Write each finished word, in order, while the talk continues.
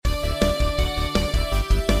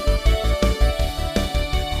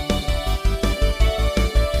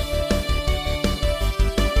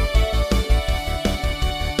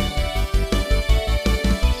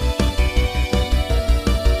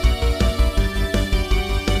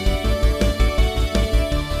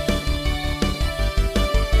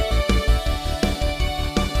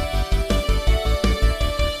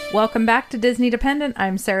Welcome back to Disney Dependent.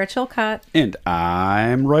 I'm Sarah Chilcott. And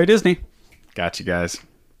I'm Roy Disney. Got you guys.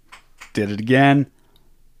 Did it again.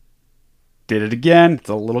 It's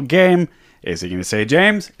a little game. Is he going to say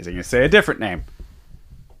James? Is he going to say a different name?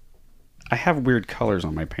 I have weird colors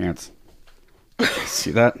on my pants.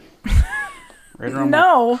 See that? Right around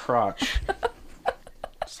my crotch.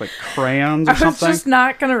 It's like crayons or I was something. just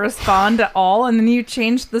not going to respond at all, and then you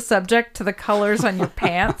changed the subject to the colors on your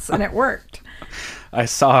pants, and it worked. I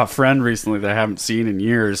saw a friend recently that I haven't seen in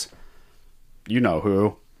years. You know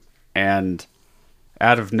who. And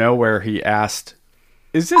out of nowhere, he asked,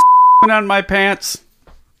 "Is this on my pants?"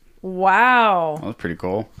 Wow. That was pretty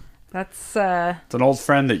cool. That's, It's an old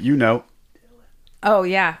friend that you know. Oh,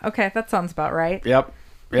 yeah. Okay, that sounds about right. Yep.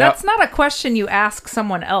 That's not a question you ask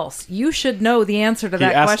someone else. You should know the answer to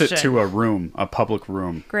that question. He asked it to a public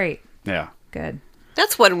room. Great. Yeah. Good.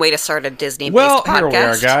 That's one way to start a Disney-based Well, podcast. here we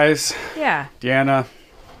are, guys. Yeah. Deanna,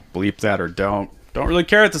 bleep that or don't. Don't really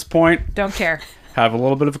care at this point. Don't care. Have a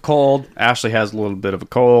little bit of a cold. Ashley has a little bit of a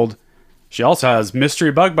cold. She also has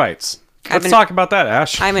mystery bug bites. Let's talk about that,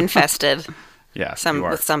 Ash. I'm infested. Yes, you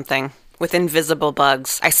are. With something. With invisible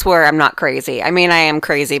bugs. I swear I'm not crazy. I mean, I am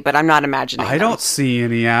crazy, but I'm not imagining I them. don't see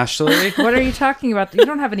any, Ashley. What are you talking about? You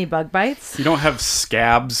don't have any bug bites? You don't have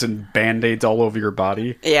scabs and Band-Aids all over your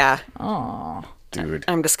body? Yeah. Oh. Dude.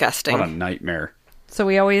 I'm disgusting. What a nightmare. So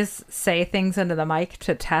we always say things into the mic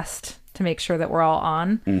to test, to make sure that we're all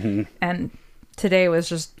on. Mm-hmm. And today was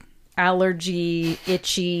just allergy,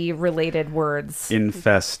 itchy related words.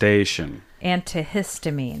 Infestation.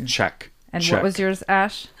 Antihistamine. Check. And Check. what was yours,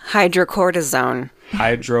 Ash? Hydrocortisone.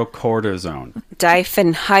 Hydrocortisone.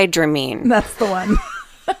 Diphenhydramine. That's the one.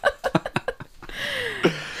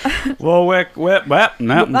 Well, let's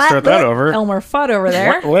start that over. Elmer Fudd over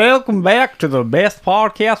there. Welcome back to the best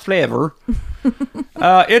podcast ever.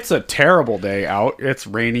 It's a terrible day out. It's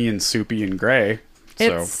rainy and soupy and gray.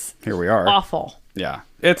 So It's here we are. Awful. Yeah.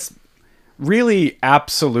 It's really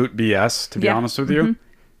absolute BS, to be Yeah. honest with you.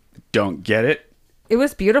 Don't get it. It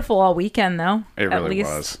was beautiful all weekend, though. It At really least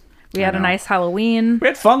was. We had I a know. nice Halloween. We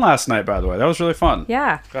had fun last night, by the way. That was really fun.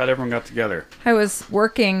 Yeah. Glad everyone got together. I was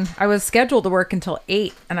working. I was scheduled to work until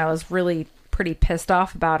 8, and I was really pretty pissed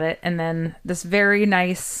off about it. And then this very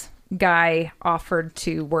nice guy offered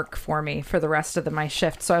to work for me for the rest of my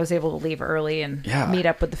shift. So I was able to leave early and meet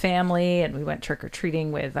up with the family. And we went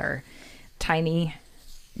trick-or-treating with our tiny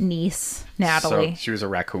niece, Natalie, So she was a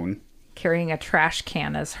raccoon. carrying a trash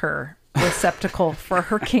can as her receptacle for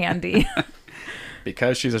her candy.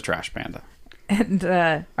 Because she's a trash panda. And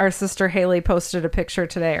our sister Haley posted a picture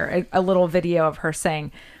today, or a little video of her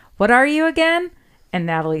saying, "What are you again?" And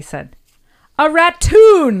Natalie said, "A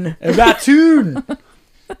raccoon." A raccoon!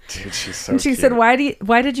 Dude, she's so And she cute. said, "Why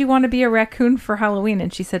did you want to be a raccoon for Halloween?"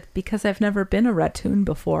 And she said, "Because I've never been a raccoon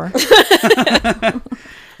before."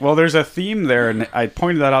 Well, there's a theme there, and I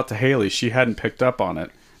pointed that out to Haley. She hadn't picked up on it.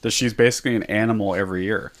 That she's basically an animal every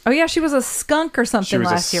year. Oh yeah, she was a skunk or She something was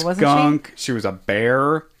last a year, wasn't skunk. She was a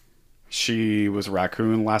bear. She was a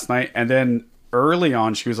raccoon last night. And then early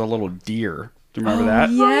on, she was a little deer. Do you remember that?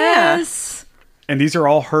 she? Yes. And these are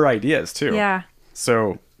all her ideas, too. Yeah.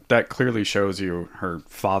 So that clearly shows you her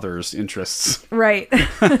father's interests. Right.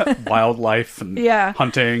 Wildlife and Yeah.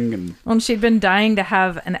 hunting. And Well, she'd been dying to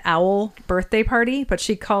have an owl birthday party, but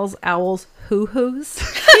she calls owls hoo-hoos.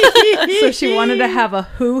 So she wanted to have a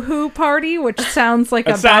hoo-hoo party, which sounds like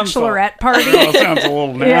a bachelorette party. That sounds a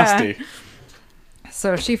little nasty.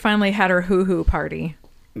 So she finally had her hoo-hoo party.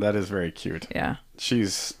 That is very cute. Yeah.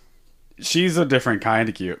 She's a different kind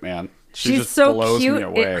of cute, man. She She's just so blows cute, me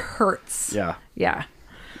away. it hurts. Yeah. Yeah.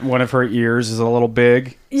 One of her ears is a little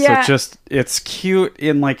big. Yeah. So it's cute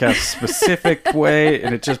in like a specific way,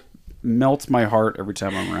 and it just melts my heart every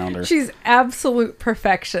time I'm around her. She's absolute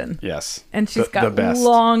perfection. Yes. And she's the got best.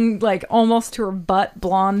 long, like almost to her butt,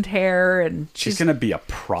 blonde hair, and She's going to be a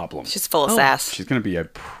problem. She's full of sass. She's going to be a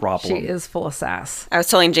problem. she is full of sass. I was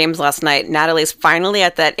telling James last night, Natalie's finally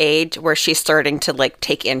at that age where she's starting to like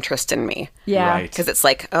take interest in me. Yeah. Right. Because it's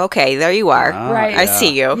like, okay, there you are. Right. I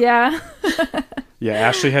see you. Yeah. Yeah,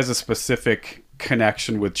 Ashley has a specific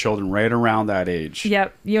connection with children right around that age.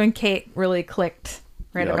 Yep. You and Kate really clicked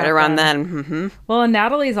right Yeah. about Right around then. then. Mm-hmm. Well, and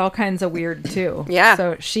Natalie's all kinds of weird too. Yeah.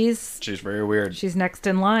 So she's She's very weird. next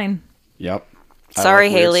in line. Yep. I Sorry,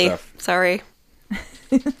 like weird Haley. stuff. Sorry.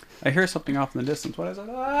 I hear something off in the distance. What is it?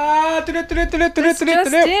 It's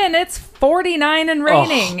just in. It's 49 and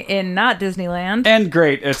raining in not Disneyland. And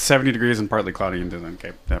great. It's 70 degrees and partly cloudy in Disneyland.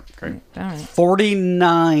 Okay. Yep. Great. All right.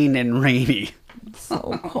 49 and rainy.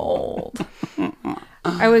 So cold.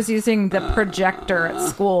 I was using the projector at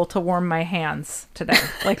school to warm my hands today,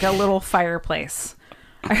 like a little fireplace.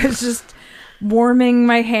 I was just warming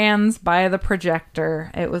my hands by the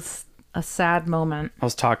projector. It was a sad moment. I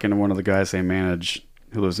was talking to one of the guys they manage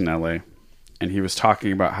who lives in LA, and he was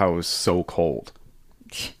talking about how it was so cold.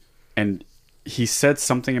 And he said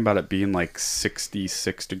something about it being like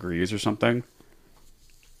 66 degrees or something.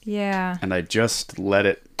 Yeah. And I just let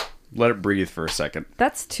it breathe for a second.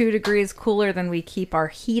 That's 2 degrees cooler than we keep our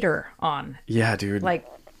heater on. Yeah, dude. Like,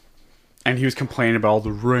 and he was complaining about all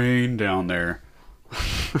the rain down there.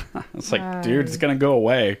 It's like, dude, it's going to go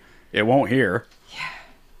away. It won't here. Yeah.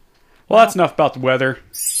 Well, that's enough about the weather.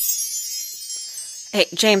 Hey,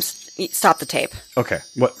 James, stop the tape. Okay.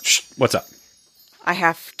 What's up?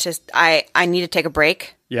 I need to take a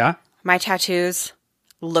break. Yeah? My tattoos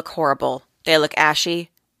look horrible. They look ashy.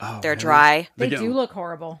 Oh, They're really? dry. they do look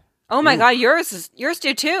horrible. Oh my god, yours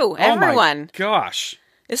do too. Everyone. Oh my gosh.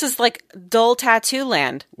 This is like dull tattoo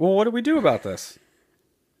land. Well, what do we do about this?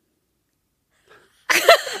 I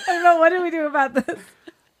don't know. What do we do about this?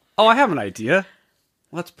 Oh, I have an idea.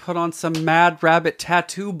 Let's put on some Mad Rabbit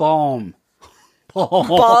tattoo balm.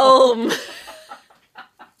 Balm.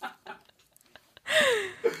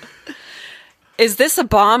 Is this a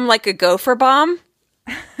bomb like a gopher bomb?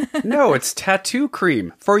 No, it's tattoo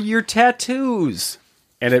cream for your tattoos.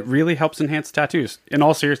 And it really helps enhance tattoos. In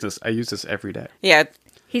all seriousness, I use this every day. Yeah.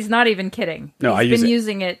 He's not even kidding. No, He's been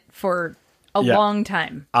using it for a long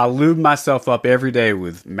time. I lube myself up every day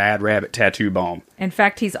with Mad Rabbit tattoo balm. In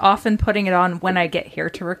fact, he's often putting it on when I get here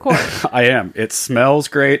to record. I am. It smells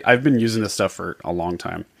great. I've been using this stuff for a long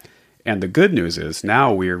time. And the good news is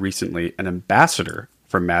now we are recently an ambassador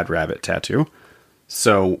for Mad Rabbit Tattoo.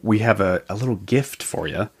 So we have a little gift for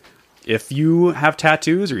you. If you have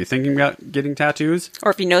tattoos or you're thinking about getting tattoos. Or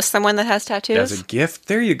if you know someone that has tattoos. As a gift.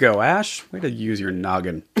 There you go, Ash. Way to use your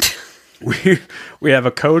noggin. We have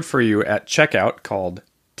a code for you at checkout called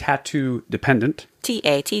Tattoo Dependent.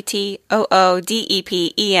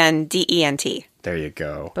 TATTOODEPENDENT. There you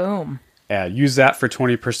go. Boom. Use that for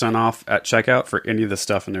 20% off at checkout for any of the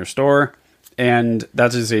stuff in their store. And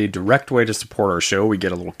that is a direct way to support our show. We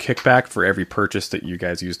get a little kickback for every purchase that you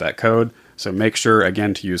guys use that code. So make sure,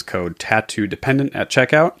 again, to use code Tattoo Dependent at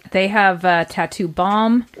checkout. They have a tattoo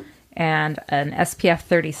balm and an SPF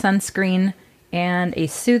 30 sunscreen and a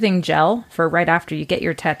soothing gel for right after you get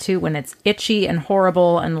your tattoo when it's itchy and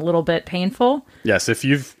horrible and a little bit painful. Yes, if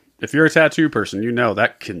you're a tattoo person, you know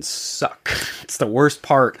that can suck. It's the worst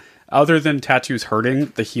part. Other than tattoos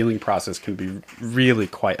hurting, the healing process can be really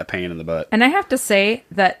quite a pain in the butt. And I have to say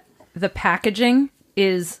that the packaging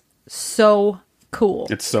is so cool.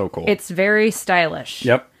 It's so cool. It's very stylish.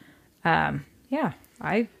 Yep. Yeah,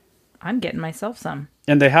 I'm getting myself some.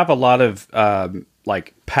 And they have a lot of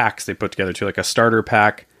like packs they put together too, like a starter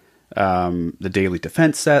pack, the daily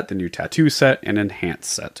defense set, the new tattoo set, and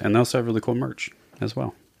enhanced set. And they also have really cool merch as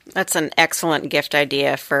well. That's an excellent gift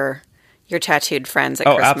idea for your tattooed friends at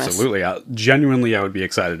Christmas. Oh, absolutely. Genuinely, I would be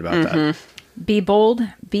excited about that. Be bold,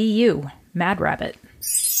 be you. Mad Rabbit.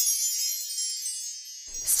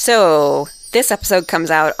 So, this episode comes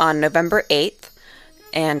out on November 8th.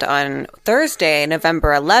 And on Thursday, November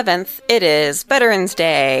 11th, it is Veterans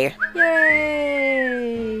Day.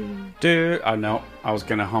 Yay! Dude, I know. I was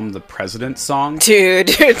going to hum the President's song.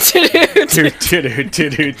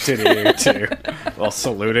 While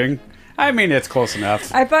saluting. I mean, it's close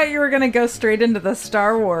enough. I thought you were going to go straight into the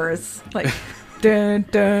Star Wars. Like, dun,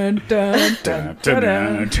 dun, dun, dun,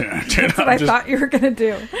 dun, dun. That's what I thought you were going to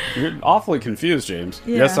do. You're awfully confused, James.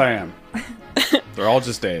 Yeah. Yes, I am. They're all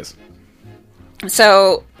just days.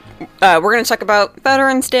 So, we're going to talk about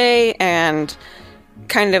Veterans Day and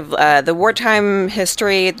kind of the wartime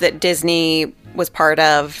history that Disney was part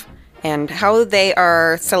of and how they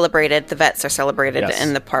are celebrated, the vets are celebrated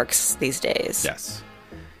in the parks these days. Yes.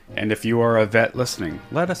 And if you are a vet listening,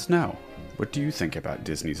 let us know. What do you think about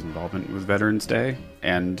Disney's involvement with Veterans Day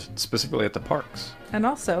and specifically at the parks? And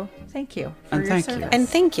also, thank you for And your thank you. service. And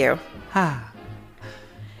thank you.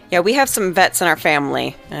 Yeah, we have some vets in our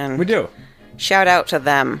family. And We do. shout out to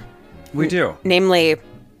them. We do. Namely,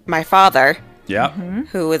 my father, Yeah.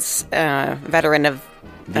 who was a veteran of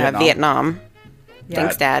Vietnam. Yeah.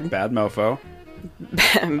 Thanks, Dad. Bad mofo.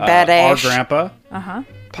 Bad Our Ash. grandpa, Uh-huh.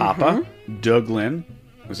 Papa, Doug Lynn,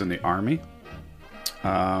 who's in the Army.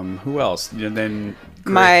 Who else? And then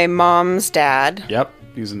My mom's dad. Yep,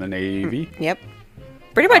 he was in the Navy. Yep.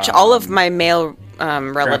 Pretty much all of my male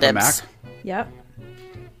Grandpa relatives. Mac. Yep.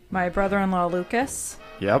 My brother-in-law, Lucas,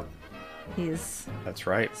 Yep, he's that's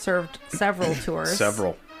right. served several tours.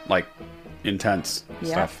 Several, like, intense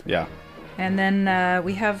Yep. stuff. Yeah. And then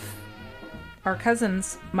we have our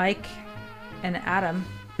cousins, Mike and Adam.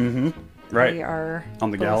 Right. They are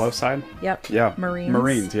On the both- gallows side? Yep. Yeah. Marines.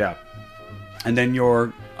 Marines, yeah. And then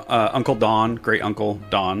your Uncle Don, great Uncle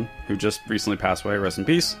Don, who just recently passed away, rest in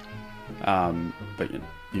peace. But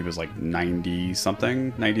he was like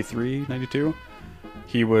 90-something, 93, 92.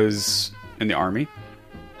 He was in the Army,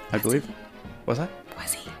 I believe. Was that?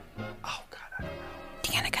 Was he? Oh, God, I don't know.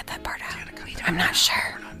 Deanna cut that part out. I'm not sure.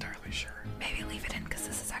 We're not entirely sure. Maybe leave it in because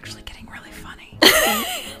this is actually getting really funny.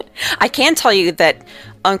 I can tell you that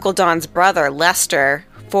Uncle Don's brother, Lester,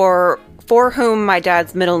 for whom my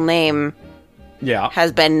dad's middle name Yeah,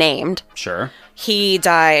 has been named, sure. he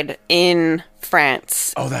died in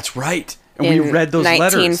France. Oh, that's right. And we read those in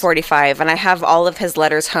letters. 1945, and I have all of his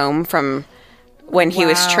letters home from when he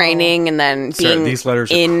was Wow. training and then Sarah, being these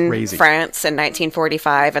letters are in crazy. France in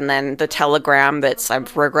 1945, and then the telegram that's, I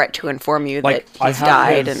regret to inform you Like, that I he's have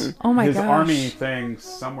died. his, And Oh my his gosh. Army thing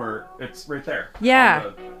somewhere. It's right there. Yeah.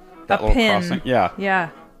 On that little pin. crossing. Yeah. Yeah.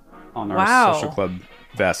 On our Wow. social club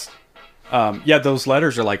vest. Yeah, those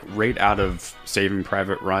letters are like right out of Saving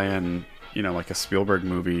Private Ryan, like a Spielberg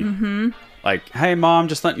movie. Mm-hmm. Like, hey, Mom,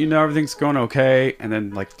 just letting you know everything's going okay. And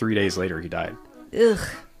then like 3 days later, he died. Ugh.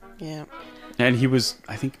 yeah. And he was,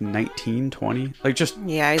 I think, 19, 20. Like, just,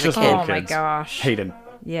 Yeah, he's a just kid. little Oh my kids. gosh. Hayden.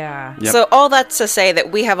 Yeah. Yep. So all that's to say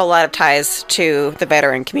that we have a lot of ties to the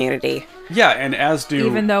veteran community. Yeah, and as do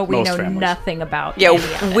Even though we most know families. nothing about Yeah, any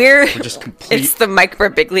of it. we're just complete- It's the Mike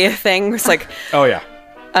Birbiglia thing. It's like, Oh, yeah.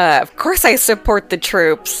 of course I support the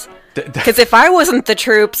troops. Th- th- Because if I wasn't the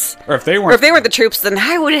troops, or if they or weren't. if they were the troops, then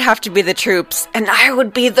I would have to be the troops, and I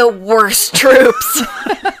would be the worst troops.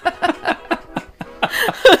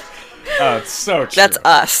 It's so true. That's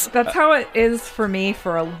us. That's how it is for me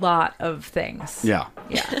for a lot of things. Yeah.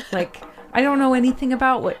 Yeah. Like, I don't know anything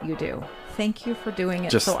about what you do. Thank you for doing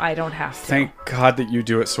it Just so I don't have to. Thank God that you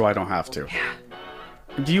do it so I don't have to. Yeah.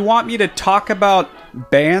 Do you want me to talk about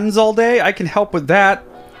bands all day? I can help with that.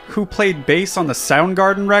 Who played bass on the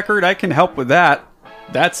Soundgarden record? I can help with that.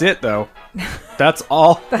 That's it, though. That's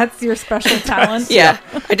all. That's your special talent. Yeah.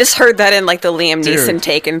 I just heard that in like the Liam Dude. Neeson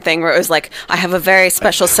Taken thing where it was like, I have a very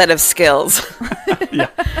special set of skills. Yeah.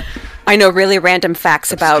 I know really random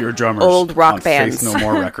facts about Your drummers old rock on bands. Faith No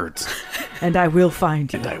More records. And I will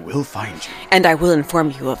find you. And I will find you. And I will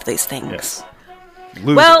inform you of these things. Yes.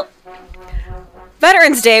 Loser. Well,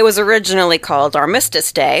 Veterans Day was originally called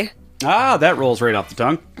Armistice Day. that rolls right off the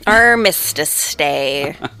tongue. Armistice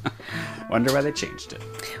Day. Wonder why they changed it.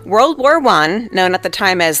 World War I, known at the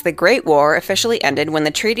time as the Great War, officially ended when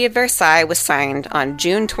the Treaty of Versailles was signed on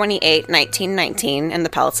June 28, 1919, in the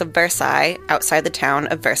Palace of Versailles, outside the town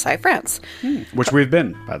of Versailles, France. Which we've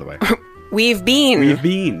been, by the way. We've been. We've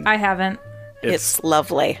been. I haven't. It's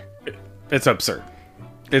lovely. It's absurd.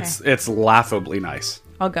 It's laughably nice.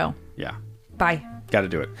 I'll go. Yeah. Bye. Got to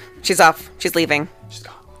do it. She's off. She's leaving. She's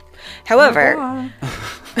gone. However,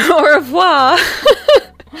 au revoir.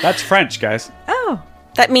 That's French, guys. Oh.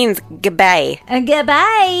 That means goodbye. And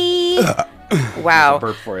goodbye. Wow.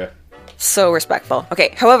 Burp for you. So respectful.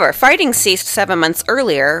 Okay, however, fighting ceased 7 months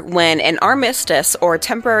earlier when an armistice, or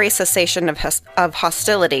temporary cessation of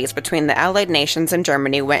hostilities between the Allied nations and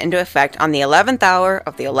Germany, went into effect on the 11th hour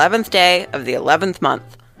of the 11th day of the 11th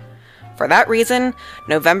month. For that reason,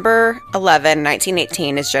 November 11,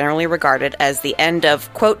 1918 is generally regarded as the end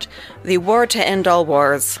of, quote, the war to end all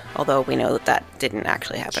wars, although we know that didn't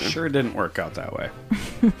actually happen. Sure didn't work out that way.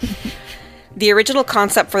 The original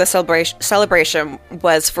concept for the celebration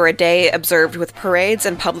was for a day observed with parades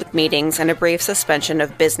and public meetings and a brief suspension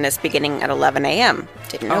of business beginning at 11 a.m.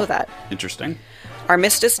 Didn't know that. Interesting.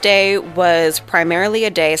 Armistice Day was primarily a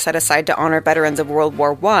day set aside to honor veterans of World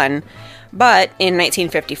War I, but in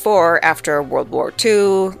 1954, after World War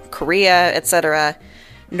II, Korea, etc.,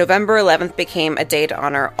 November 11th became a day to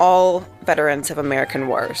honor all veterans of American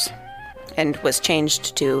wars and was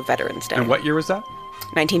changed to Veterans Day. And what year was that?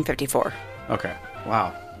 1954. Okay.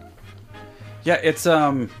 Wow. Yeah, it's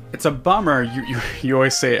a bummer. You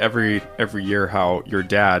always say every year how your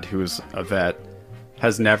dad, who's a vet,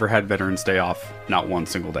 has never had Veterans Day off, not one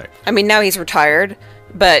single day. I mean, now he's retired,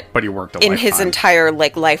 but He worked in his entire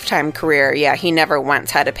lifetime career, yeah, he never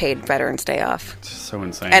once had a paid Veterans Day off. So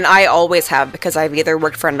insane. And I always have, because I've either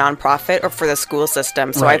worked for a nonprofit or for the school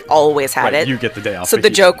system, so Right. I've always had Right, it. you get the day off, So but the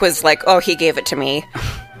he- joke was like, oh, he gave it to me.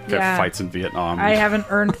 Got Yeah. fights in Vietnam. I haven't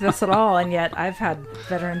earned this at all, and yet I've had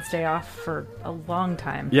Veterans Day off for a long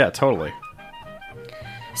time. Yeah, totally.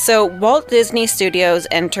 So Walt Disney Studios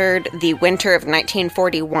entered the winter of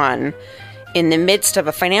 1941 in the midst of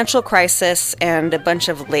a financial crisis and a bunch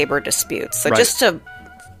of labor disputes. So Right. just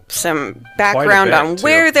some background bit, on too.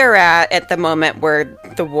 where they're at the moment where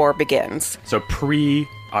the war begins. So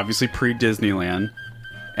obviously pre Disneyland,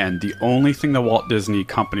 And the only thing the Walt Disney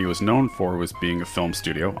Company was known for was being a film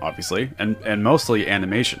studio, obviously, and mostly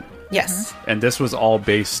animation. Yes. And this was all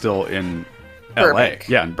based still in Burbank.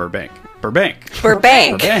 LA. Yeah, in Burbank.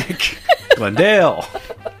 Glendale.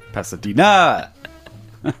 Pasadena.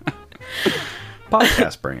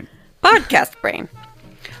 Podcast brain.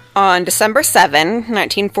 On December 7,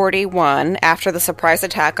 1941, after the surprise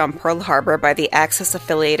attack on Pearl Harbor by the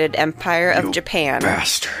Axis-affiliated Empire of Japan...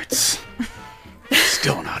 bastards.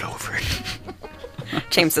 Still not over it.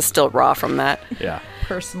 James is still raw from that. Yeah.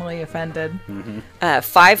 Personally offended.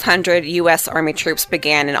 500 U.S. Army troops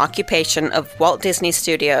began an occupation of Walt Disney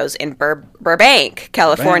Studios in Burbank,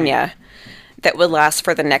 California, that would last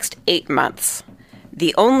for the next 8 months.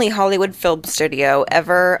 The only Hollywood film studio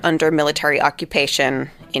ever under military occupation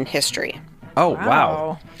in history. Oh,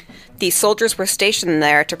 wow. The soldiers were stationed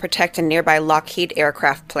there to protect a nearby Lockheed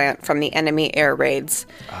aircraft plant from the enemy air raids.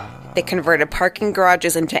 They converted parking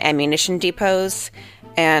garages into ammunition depots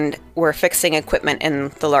and were fixing equipment in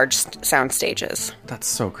the large sound stages. That's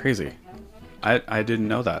so crazy. I didn't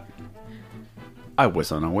know that. I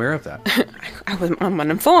was unaware of that. I'm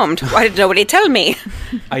uninformed. Why did nobody tell me?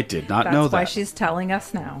 I did not know that. That's why she's telling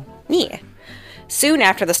us now. Yeah. Soon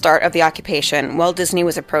after the start of the occupation, Walt Disney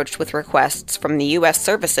was approached with requests from the U.S.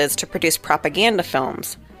 services to produce propaganda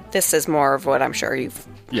films. This is more of what I'm sure you've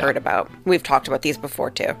heard about. We've talked about these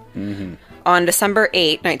before, too. Mm-hmm. On December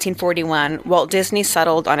 8, 1941, Walt Disney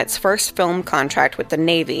settled on its first film contract with the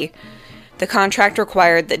Navy. The contract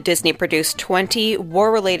required that Disney produce 20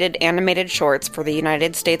 war-related animated shorts for the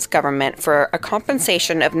United States government for a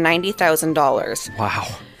compensation of $90,000. Wow.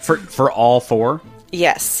 For all 4?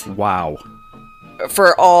 Yes. Wow.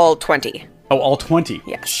 For all 20. Oh, all 20?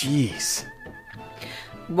 Yes. Jeez.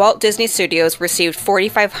 Walt Disney Studios received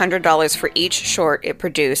 $4,500 for each short it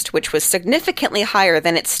produced, which was significantly higher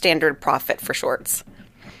than its standard profit for shorts.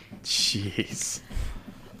 Jeez.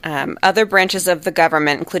 Other branches of the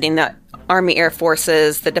government, including the Army Air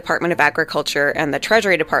Forces, the Department of Agriculture, and the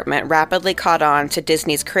Treasury Department, rapidly caught on to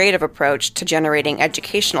Disney's creative approach to generating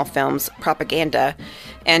educational films, propaganda,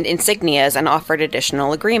 and insignias, and offered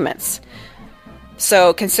additional agreements.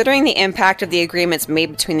 So, considering the impact of the agreements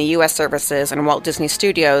made between the U.S. services and Walt Disney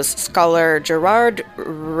Studios, scholar Gerard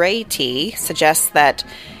Rayty suggests that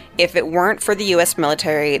if it weren't for the U.S.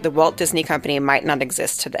 military, the Walt Disney Company might not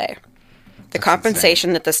exist today. The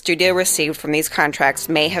compensation that the studio received from these contracts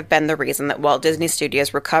may have been the reason that Walt Disney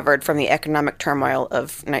Studios recovered from the economic turmoil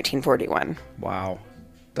of 1941. Wow.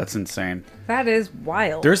 That's insane. That is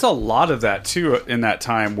wild. There's a lot of that, too, in that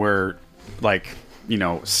time where, like... you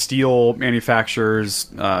know, steel manufacturers,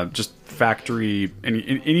 just factory,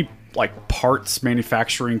 any like parts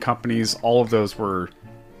manufacturing companies, all of those were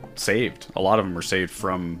saved. A lot of them were saved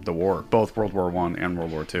from the war, both World War I and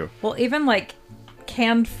World War II. Well, even like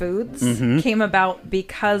canned foods came about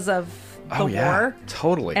because of the war.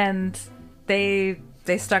 Totally. And they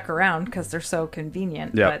stuck around because they're so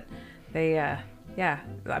convenient. Yep. But they,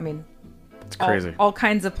 I mean... It's crazy. All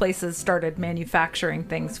kinds of places started manufacturing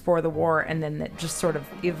things for the war, and then it just sort of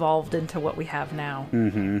evolved into what we have now.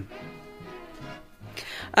 Mm-hmm.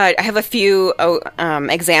 I have a few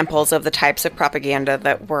examples of the types of propaganda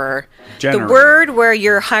that were generated. The word where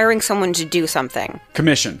you're hiring someone to do something.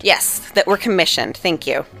 Commissioned. Yes, that were commissioned. Thank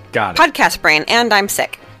you. Got it. Podcast brain, and I'm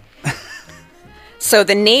sick. So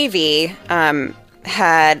the Navy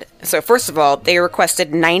so first of all, they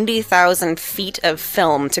requested 90,000 feet of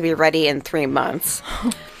film to be ready in 3 months.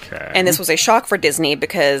 Okay. And this was a shock for Disney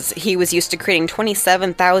because he was used to creating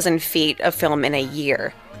 27,000 feet of film in a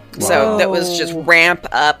year. Whoa. So that was just ramp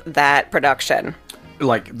up that production.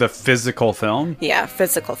 Like the physical film? Yeah,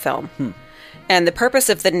 physical film. And the purpose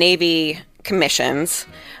of the Navy commissions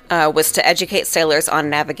was to educate sailors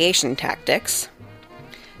on navigation tactics.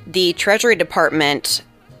 The Treasury Department...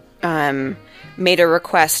 made a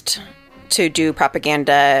request to do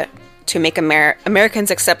propaganda to make Americans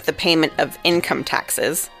accept the payment of income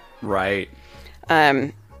taxes. Right.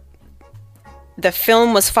 The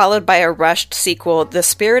film was followed by a rushed sequel, The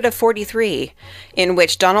Spirit of 43, in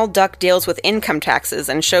which Donald Duck deals with income taxes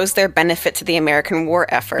and shows their benefit to the American war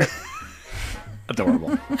effort.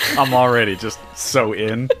 Adorable. I'm already just so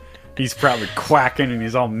in. He's probably quacking and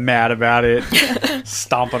he's all mad about it,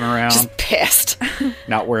 stomping around. Just pissed.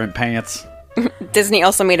 Not wearing pants. Disney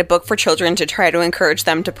also made a book for children to try to encourage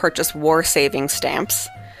them to purchase war-saving stamps.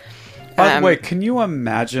 By the way, can you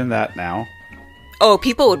imagine that now? Oh,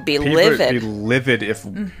 people would be livid. People would be livid if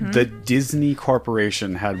the Disney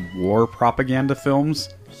Corporation had war propaganda films.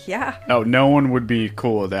 Yeah. No, no one would be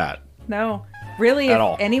cool with that. No. Really, At if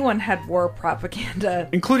all. anyone had war propaganda...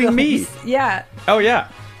 Including me. Yeah. Oh, yeah.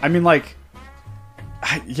 I mean, like,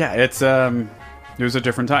 Yeah, it was a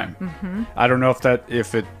different time. Mm-hmm. I don't know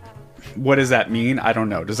what does that mean? I don't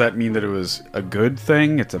know. Does that mean that it was a good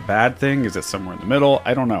thing? It's a bad thing? Is it somewhere in the middle?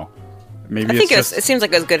 I don't know. Maybe it seems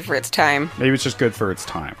like it was good for its time. Maybe it's just good for its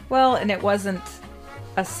time. Well, and it wasn't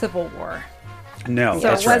a civil war. No,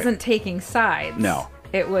 so it wasn't taking sides. No.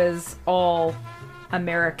 It was all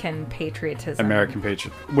American patriotism.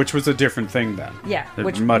 Which was a different thing then. Yeah,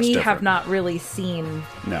 which much we different. have not really seen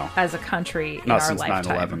as a country in our since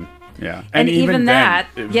lifetime. 9/11. Yeah. And even that,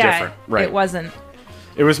 then, it was different. Right. It wasn't.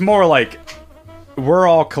 It was more like we're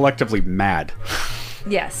all collectively mad.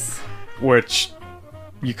 Yes. Which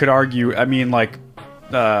you could argue, I mean, like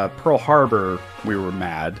Pearl Harbor, we were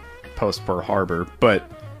mad post Pearl Harbor, but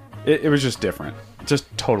it was just different. Just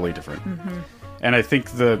totally different. Mm-hmm. And I think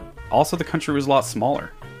also the country was a lot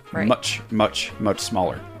smaller. Right. Much, much, much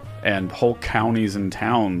smaller. And whole counties and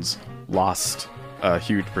towns lost a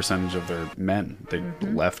huge percentage of their men. They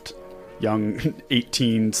left young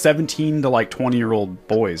 17 to like 20-year-old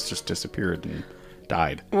boys just disappeared and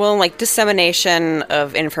died. Well, like dissemination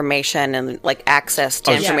of information and like access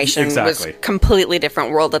to information was completely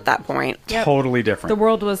different world at that point. Yep. Totally different. The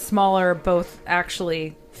world was smaller, both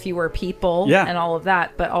actually fewer people and all of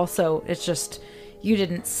that, but also it's just you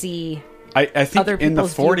didn't see I think other in the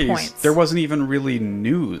 40s viewpoints. There wasn't even really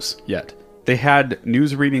news yet. They had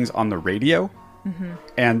news readings on the radio,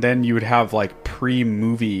 and then you would have like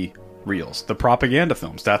pre-movie reels, the propaganda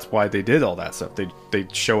films. That's why they did all that stuff.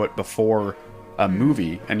 They'd show it before a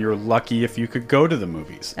movie, and you're lucky if you could go to the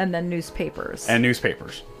movies. And then newspapers.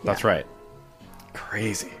 That's right.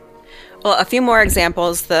 Crazy. Well, a few more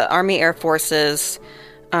examples. The Army Air Forces,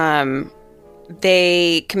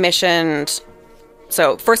 they commissioned...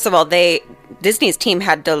 So, first of all, Disney's team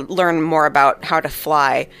had to learn more about how to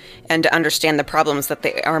fly and to understand the problems that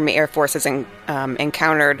the Army Air Forces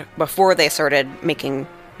encountered before they started making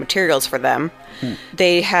materials for them.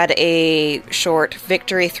 They had a short,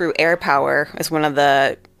 Victory Through Air Power, as one of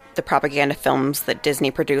the propaganda films that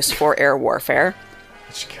Disney produced for air warfare.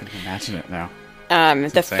 I just can't imagine it now.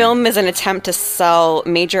 The film is an attempt to sell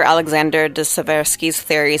Major Alexander de Seversky's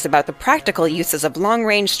theories about the practical uses of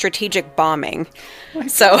long-range strategic bombing.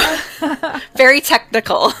 So, very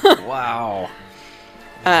technical. Wow.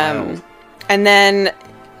 And then,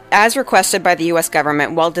 as requested by the U.S.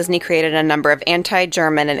 government, Walt Disney created a number of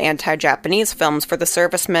anti-German and anti-Japanese films for the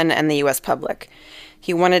servicemen and the U.S. public.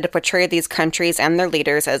 He wanted to portray these countries and their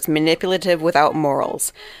leaders as manipulative without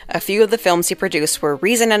morals. A few of the films he produced were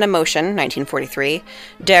Reason and Emotion, 1943,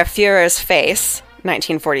 Der Führer's Face,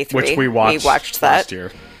 1943. Which we watched that last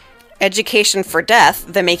year. Education for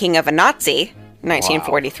Death, The Making of a Nazi,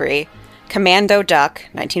 1943. Wow. Commando Duck,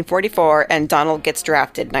 1944, and Donald Gets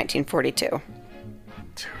Drafted, 1942.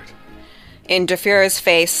 In Der Führer's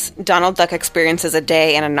Face, Donald Duck experiences a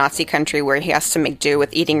day in a Nazi country where he has to make do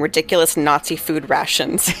with eating ridiculous Nazi food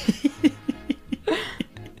rations.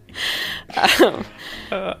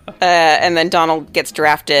 And then Donald gets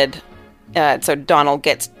drafted. So Donald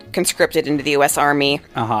gets conscripted into the U.S. Army.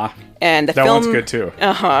 And that one's good too.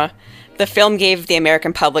 The film gave the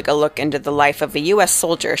American public a look into the life of a U.S.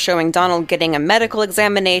 soldier, showing Donald getting a medical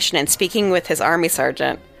examination and speaking with his army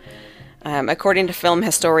sergeant. According to film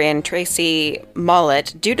historian Tracy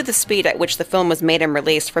Mollett, due to the speed at which the film was made and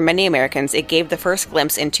released, for many Americans, it gave the first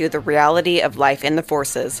glimpse into the reality of life in the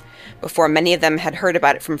forces, before many of them had heard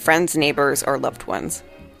about it from friends, neighbors, or loved ones.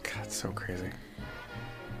 God, that's so crazy.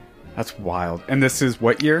 That's wild. And this is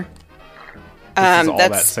what year?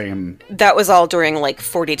 That was all during like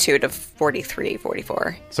 42 to 43,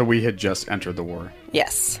 44. So we had just entered the war.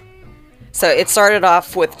 Yes. So it started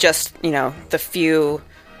off with just, the few...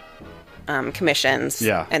 commissions,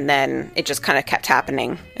 and then it just kind of kept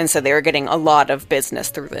happening, and so they were getting a lot of business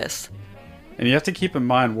through this. And you have to keep in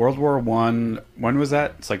mind, World War I, when was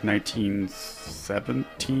that? It's like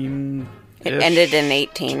 1917. It ended in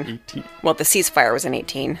 18. Well, the ceasefire was in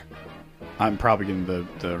 18. I'm probably getting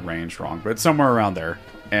the range wrong, but somewhere around there.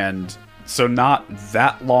 And so not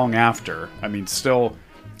that long after, I mean, still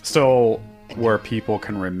where people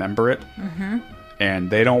can remember it. And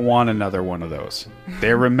they don't want another one of those.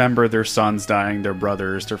 They remember their sons dying, their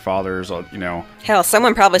brothers, their fathers, Hell,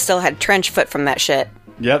 someone probably still had trench foot from that shit.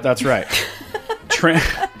 Yep, that's right.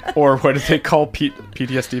 Or what did they call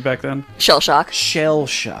PTSD back then? Shell shock. Shell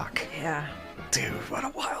shock. Yeah. Dude, what a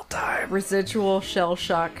wild time. Residual shell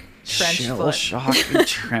shock trench foot. Shell shock and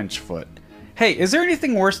trench foot. Hey, is there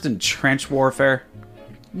anything worse than trench warfare?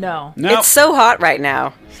 No. It's so hot right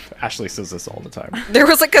now. Ashley says this all the time. There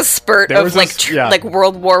was like a spurt of like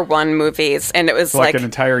World War I movies, and it was like an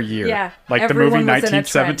entire year. Yeah. Like the movie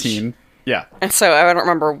 1917. Yeah. And so I don't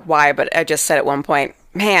remember why, but I just said at one point,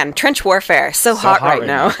 man, trench warfare, so hot right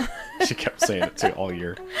now. She kept saying it too all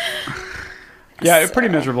year. Yeah, it's pretty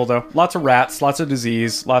miserable though. Lots of rats, lots of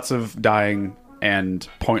disease, lots of dying, and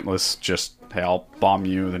pointless just, hey, I'll bomb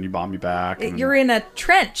you, then you bomb me back. And you're in a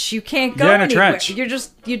trench. You can't go in a anywhere. trench.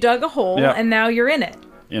 You dug a hole, and now you're in it.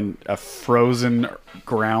 In a frozen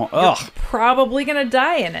ground. Ugh. You're probably going to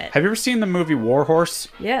die in it. Have you ever seen the movie War Horse?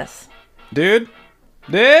 Yes. Dude?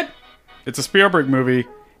 It's a Spielberg movie.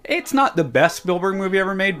 It's not the best Spielberg movie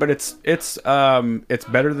ever made, but it's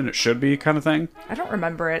better than it should be, kind of thing. I don't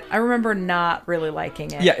remember it. I remember not really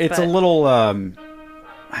liking it. Yeah, it's a little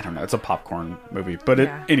I don't know, it's a popcorn movie, but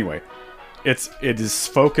anyway, it is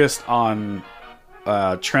focused on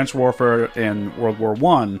trench warfare in World War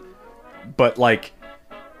I, but like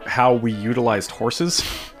how we utilized horses,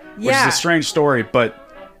 which is a strange story, but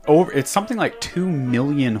it's something like 2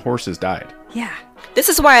 million horses died. Yeah. This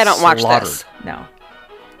is why I don't watch this. No.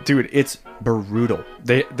 Dude, it's brutal.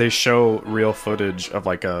 They show real footage of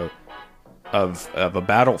like a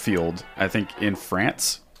battlefield, I think in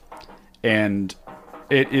France, and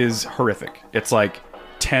it is horrific. It's like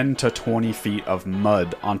 10 to 20 feet of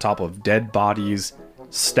mud on top of dead bodies,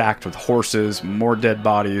 stacked with horses, more dead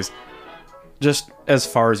bodies, just as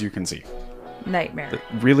far as you can see. Nightmare. It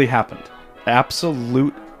really happened.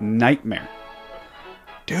 Absolute nightmare.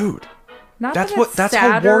 Dude. That's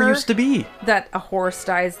how war used to be. That a horse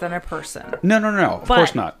dies than a person. No. Of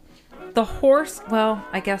course not. The horse, well,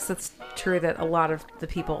 I guess it's true that a lot of the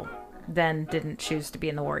people then didn't choose to be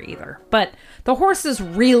in the war either. But the horses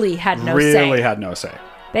really had no say. Really had no say.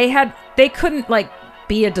 They couldn't like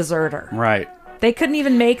be a deserter. Right. They couldn't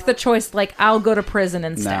even make the choice like I'll go to prison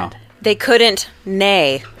instead. No. They couldn't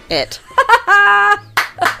neigh it. That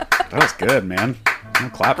was good, man. I'm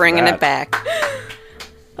clap Bringing for that. it back.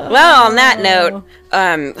 Well, on that note,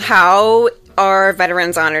 how are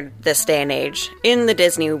veterans honored this day and age in the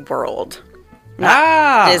Disney world?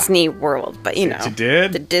 Not Disney World, but you know,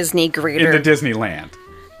 did? The Disney greater... In the Disneyland.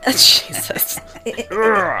 Jesus.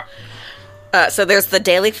 So there's the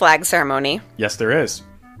daily flag ceremony. Yes, there is.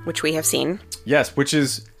 Which we have seen. Yes, which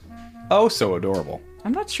is oh so adorable.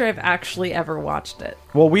 I'm not sure I've actually ever watched it.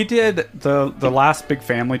 Well, we did the last big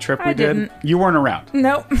family trip we didn't. You weren't around.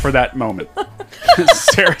 Nope. For that moment.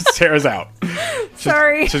 Sarah's out.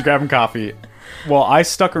 Sorry. She's grabbing coffee. Well, I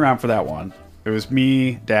stuck around for that one. It was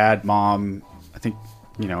me, Dad, Mom, I think,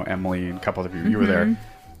 Emily, and a couple other people. You were there.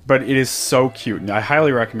 But it is so cute. And I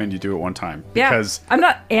highly recommend you do it one time. Because I'm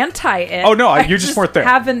not anti it. Oh, no, you just weren't there.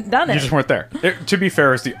 Haven't done it. You just weren't there. To be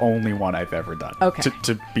fair, it's the only one I've ever done. Okay.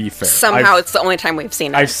 To be fair. Somehow it's the only time we've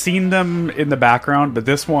seen it. I've seen them in the background, but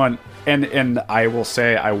this one, and I will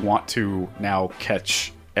say I want to now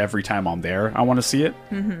catch every time I'm there. I want to see it.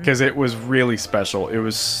 Because it was really special. It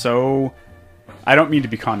was so... I don't mean to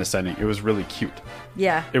be condescending. It was really cute.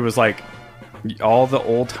 Yeah. It was like... all the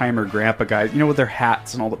old-timer grandpa guys, with their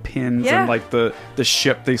hats and all the pins and like the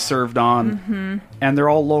ship they served on. And they're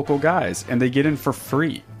all local guys, and they get in for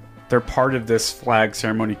free. They're part of this flag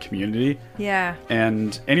ceremony community. Yeah.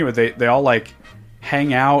 And anyway, they all like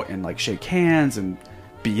hang out and like shake hands and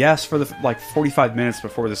BS for the like 45 minutes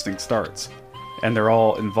before this thing starts. And they're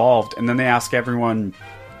all involved. And then they ask everyone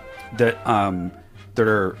that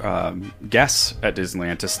are guests at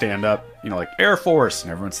Disneyland to stand up, like Air Force,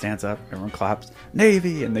 and everyone stands up, everyone claps,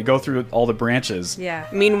 Navy, and they go through all the branches. Yeah.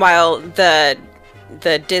 Meanwhile, the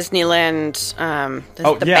Disneyland,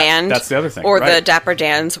 the band, that's the other thing, or right. the Dapper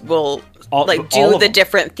Dans will do the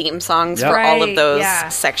different theme songs for all of those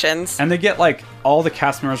sections. And they get like all the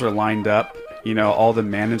cast members are lined up, all the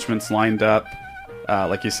management's lined up.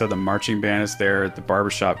 Like you said, the marching band is there, the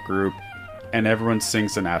barbershop group. And everyone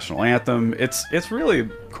sings the national anthem. It's really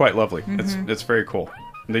quite lovely. It's very cool.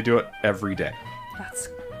 And they do it every day. That's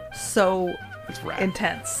so it's rad.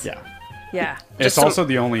 Intense. Yeah. Yeah. It's also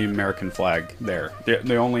the only American flag there.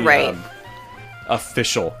 The only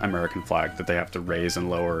official American flag that they have to raise and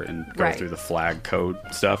lower and go through the flag code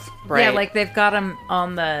stuff. Right. Yeah, like they've got them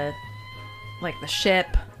on the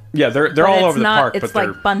ship. Yeah, they're all over the park. It's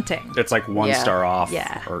like bunting. It's like one star off.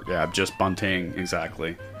 Yeah. Or just bunting.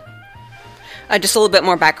 Exactly. Just a little bit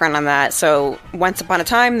more background on that. So, once upon a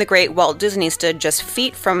time, the great Walt Disney stood just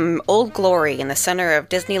feet from Old Glory in the center of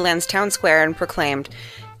Disneyland's town square and proclaimed,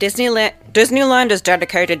 Disneyland is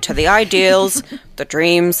dedicated to the ideals, the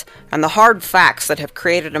dreams, and the hard facts that have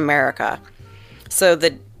created America. So,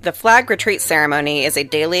 the flag retreat ceremony is a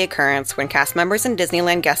daily occurrence when cast members and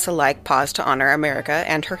Disneyland guests alike pause to honor America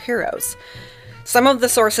and her heroes. Some of the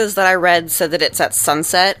sources that I read said that it's at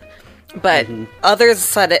sunset. But others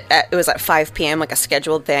said it was at 5 p.m., like a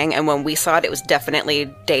scheduled thing. And when we saw it, it was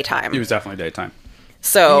definitely daytime. It was definitely daytime.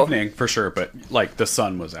 So evening, for sure, but like the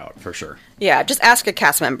sun was out, for sure. Yeah, just ask a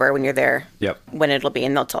cast member when you're there. Yep. When it'll be,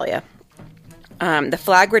 and they'll tell you. The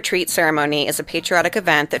flag retreat ceremony is a patriotic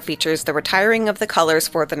event that features the retiring of the colors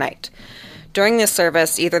for the night. During this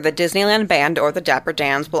service, either the Disneyland Band or the Dapper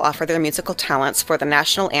Dans will offer their musical talents for the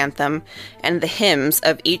national anthem and the hymns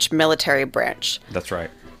of each military branch. That's right.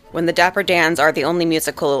 When the Dapper Dans are the only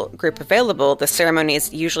musical group available, the ceremony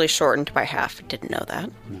is usually shortened by half. Didn't know that.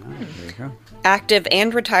 There you go. Active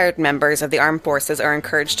and retired members of the armed forces are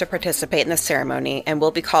encouraged to participate in the ceremony and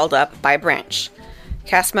will be called up by branch.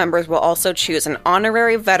 Cast members will also choose an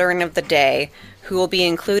honorary veteran of the day who will be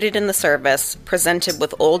included in the service, presented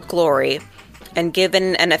with Old Glory, and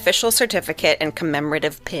given an official certificate and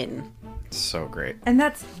commemorative pin. So great. And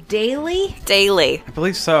that's daily? Daily. I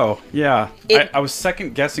believe so, yeah. I was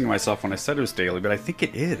second guessing myself when I said it was daily, but I think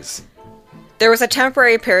it is. There was a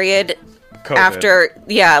temporary period COVID. after,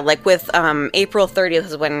 like with April 30th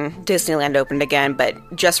is when Disneyland opened again,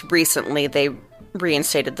 but just recently they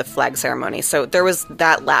reinstated the flag ceremony. So there was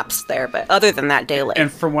that lapse there, but other than that, daily. And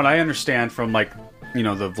from what I understand from the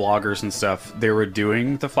vloggers and stuff, they were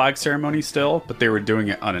doing the flag ceremony still, but they were doing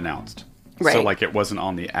it unannounced. Right. So it wasn't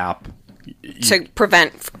on the app. To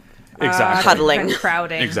prevent exactly huddling. And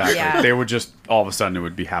crowding. Exactly. Yeah. They would just, all of a sudden, it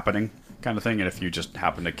would be happening kind of thing. And if you just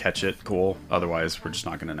happen to catch it, cool. Otherwise, we're just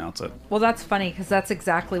not going to announce it. Well, that's funny because that's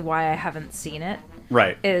exactly why I haven't seen it.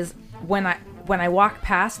 Right. Is when I walk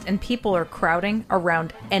past and people are crowding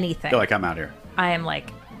around anything. You're like, I'm out here. I am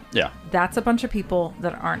like, Yeah. that's a bunch of people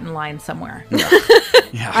that aren't in line somewhere.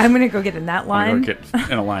 Yeah. I'm going to go get in that line. I'm going to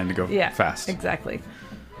get in a line to go Yeah, fast. exactly.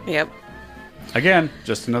 Yep. Again,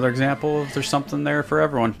 just another example of there's something there for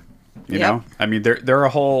everyone. You Yep. know? I mean, there are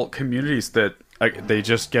whole communities that they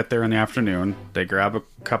just get there in the afternoon. They grab a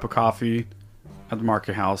cup of coffee at the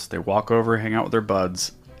market house. They walk over, hang out with their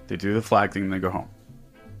buds. They do the flag thing, and they go home.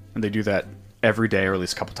 And they do that every day or at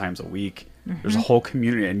least a couple times a week. There's a whole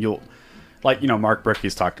community, and you'll... Mark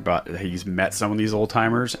Bricky's talked about, he's met some of these old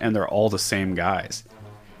timers, and they're all the same guys.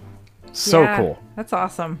 So Yeah, cool. That's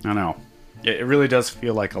awesome. I know. It really does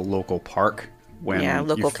feel like a local park when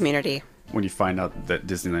Local community. When you find out that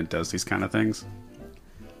Disneyland does these kind of things.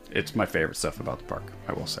 It's my favorite stuff about the park,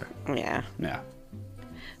 I will say. Yeah. Yeah.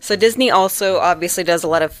 So Disney also obviously does a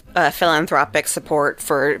lot of philanthropic support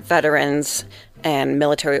for veterans and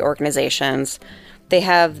military organizations. They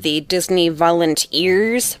have the Disney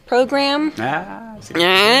Volunteers program. And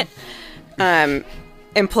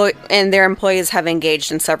their employees have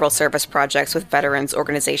engaged in several service projects with veterans,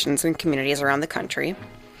 organizations, and communities around the country.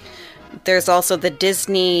 There's also the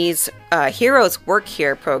Disney's Heroes Work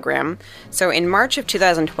Here program. So in March of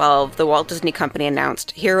 2012, the Walt Disney Company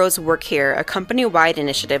announced Heroes Work Here, a company-wide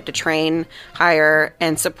initiative to train, hire,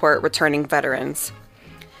 and support returning veterans.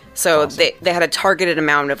 So awesome. they had a targeted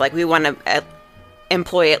amount of, we want to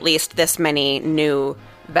employ at least this many new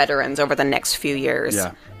veterans over the next few years.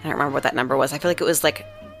 Yeah. I don't remember what that number was. I feel like it was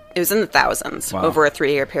in the thousands Wow. over a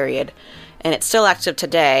 3-year period. And it's still active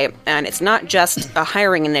today. And it's not just a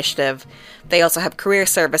hiring initiative. They also have career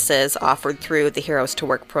services offered through the Heroes to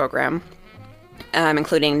Work program,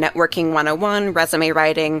 including networking 101, resume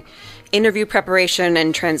writing, interview preparation,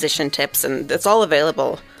 and transition tips. And it's all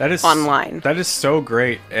available online. That is so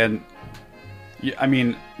great. And I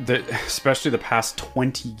mean, especially the past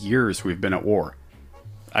 20 years we've been at war.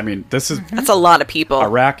 I mean, this is... That's a lot of people.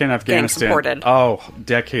 Iraq and Afghanistan. Supported. Oh,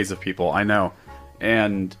 decades of people, I know.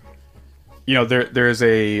 And, there's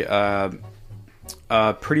a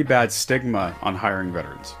pretty bad stigma on hiring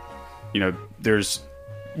veterans.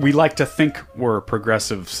 We like to think we're a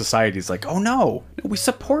progressive society. It's like, oh no, we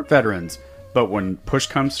support veterans. But when push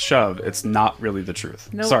comes to shove, it's not really the truth.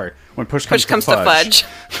 Nope. Sorry. When push comes to fudge.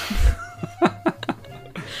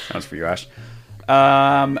 That was for you, Ash.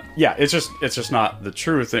 It's just not the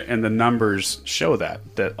truth, and the numbers show that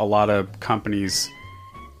a lot of companies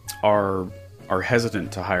are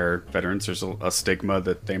hesitant to hire veterans. There's a stigma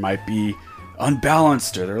that they might be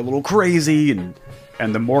unbalanced or they're a little crazy,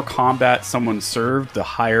 and the more combat someone served, the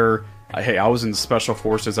higher. Hey, I was in special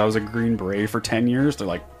forces. I was a Green Beret for 10 years. They're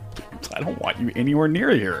like, I don't want you anywhere near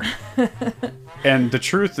here. And the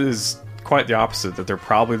truth is quite the opposite. That they're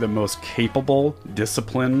probably the most capable,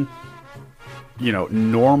 disciplined,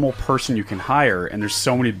 normal person you can hire, and there's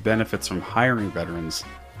so many benefits from hiring veterans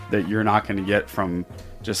that you're not going to get from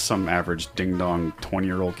just some average ding-dong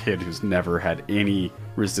 20-year-old kid who's never had any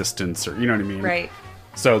resistance, or you know what I mean? Right.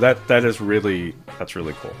 So that's really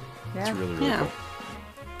cool. Yeah. It's really Yeah. cool.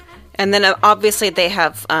 And then obviously they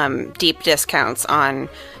have deep discounts on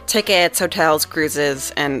tickets, hotels,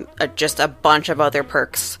 cruises, and just a bunch of other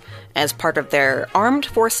perks as part of their Armed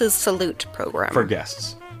Forces Salute program. For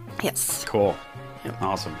guests. Yes. Cool.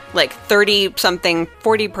 Awesome. Like 30-something,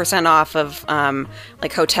 40% off of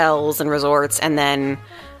like hotels and resorts, and then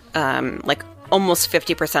like almost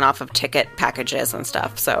 50% off of ticket packages and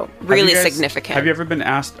stuff. So really significant. Have you ever been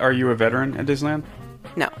asked, are you a veteran at Disneyland?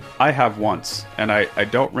 No. I have once, and I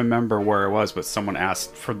don't remember where it was, but someone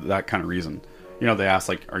asked for that kind of reason. You know, they asked,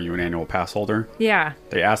 like, are you an annual pass holder? Yeah.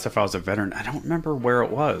 They asked if I was a veteran. I don't remember where it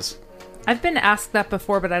was. I've been asked that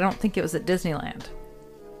before, but I don't think it was at Disneyland.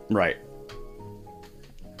 Right.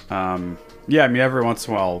 Yeah, I mean, every once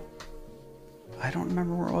in a while, I don't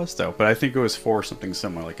remember where it was, though, but I think it was for something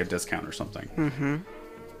similar, like a discount or something. Mm-hmm.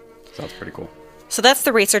 So that's pretty cool. So that's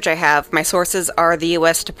the research I have. My sources are the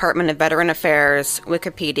U.S. Department of Veteran Affairs,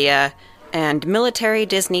 Wikipedia, and Military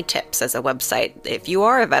Disney Tips as a website. If you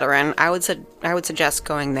are a veteran, I would suggest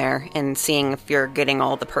going there and seeing if you're getting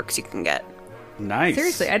all the perks you can get. Nice.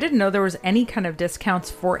 Seriously, I didn't know there was any kind of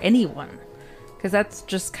discounts for anyone. Because that's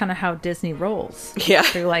just kind of how Disney rolls. Yeah.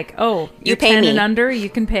 They're like, oh, You you're pay 10 me. and under, you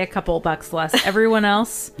can pay a couple bucks less. Everyone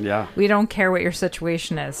else, Yeah. we don't care what your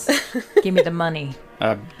situation is. Give me the money.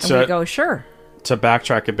 And So we go, sure. to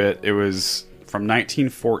backtrack a bit, it was from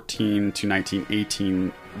 1914 to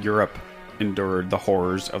 1918, Europe endured the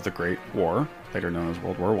horrors of the Great War, later known as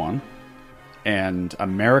World War I. And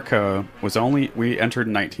America we entered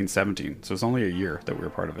in 1917, so it was only a year that we were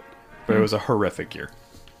part of it. But it was a horrific year.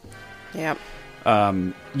 Yep.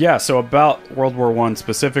 Yeah, so about World War I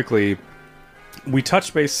specifically, we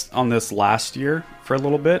touched base on this last year for a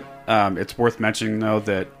little bit. It's worth mentioning, though,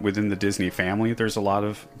 that within the Disney family, there's a lot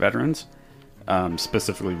of veterans.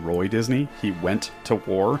 Specifically Roy Disney. He went to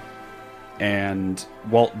war. And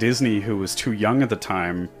Walt Disney, who was too young at the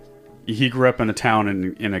time, he grew up in a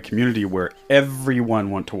town in a community where everyone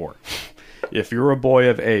went to war. If you're a boy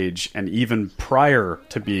of age, and even prior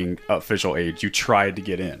to being official age, you tried to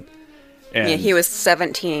get in. And Yeah, he was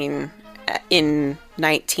 17 in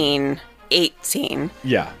 1918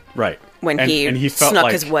 yeah, right. when he felt snuck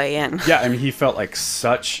like, his way in. Yeah, I mean, he felt like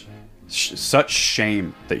such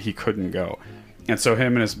shame that he couldn't go. And so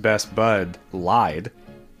him and his best bud lied.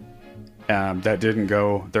 That didn't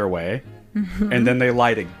go their way. Mm-hmm. And then they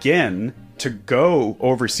lied again to go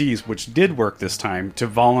overseas, which did work this time, to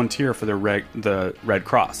volunteer for the Red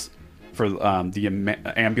Cross, for the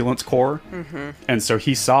ambulance corps. Mm-hmm. And so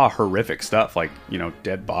he saw horrific stuff, like, you know,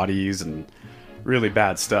 dead bodies and really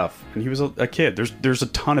bad stuff. And he was a kid. There's a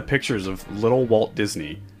ton of pictures of little Walt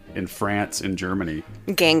Disney in France and Germany.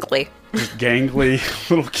 Gangly. Just gangly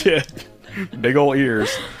little kid, big old ears,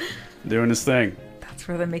 doing his thing. That's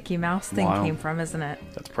where the Mickey Mouse thing came from, isn't it?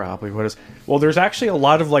 That's probably what it is. Well, there's actually a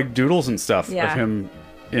lot of like doodles and stuff of him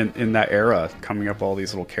in that era, coming up all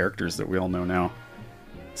these little characters that we all know now.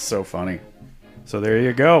 It's so funny. So there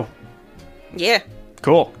you go. Yeah.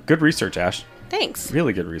 Cool. Good research, Ash. Thanks.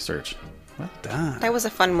 Really good research. Well done. That was a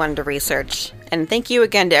fun one to research. And thank you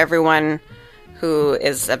again to everyone who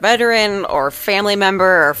is a veteran or family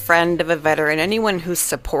member or friend of a veteran, anyone who's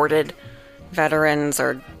supported veterans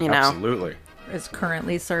or, you know. Absolutely. Is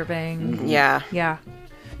currently serving. Mm-hmm. Yeah. Yeah.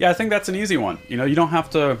 Yeah, I think that's an easy one. You know, you don't have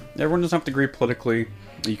to, everyone doesn't have to agree politically.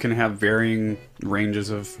 You can have varying ranges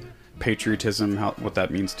of patriotism, what that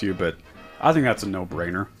means to you, but I think that's a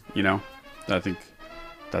no-brainer, you know? I think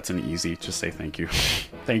that's an easy, just say thank you.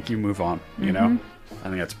 Thank you, move on, you know? I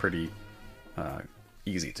think that's pretty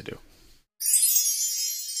easy to do.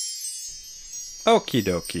 Okie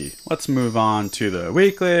dokie. Let's move on to the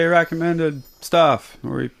weekly recommended stuff,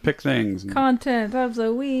 where we pick things. Content of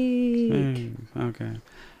the week. Okay.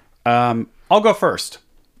 I'll go first.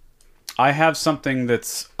 I have something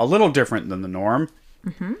that's a little different than the norm.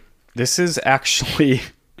 Mm-hmm. This is actually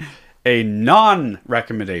a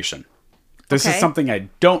non-recommendation. This is something I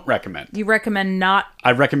don't recommend. You recommend not...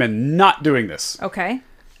 I recommend not doing this. Okay.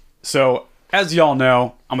 So, as y'all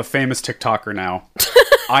know, I'm a famous TikToker now.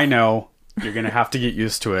 I know. You're going to have to get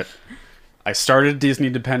used to it. I started a Disney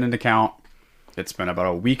dependent account. It's been about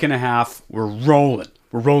a week and a half. We're rolling.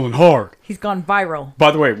 We're rolling hard. He's gone viral.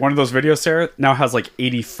 By the way, one of those videos, Sarah, now has like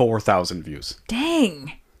 84,000 views.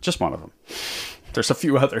 Dang. Just one of them. There's a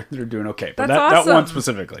few other that are doing okay, but That's awesome. that one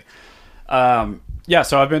specifically. Yeah,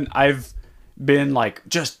 so I've been like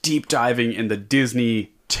just deep diving in the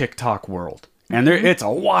Disney TikTok world. And it's a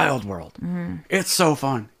wild world. Mm-hmm. It's so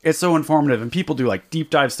fun. It's so informative. And people do like deep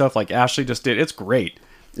dive stuff like Ashley just did. It's great.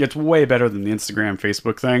 It's way better than the Instagram,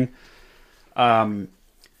 Facebook thing.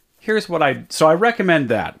 So I recommend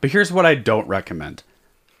that, but here's what I don't recommend.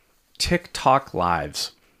 TikTok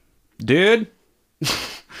lives. Dude.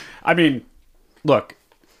 I mean, look,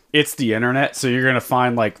 it's the internet, so you're going to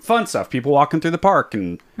find like fun stuff. People walking through the park,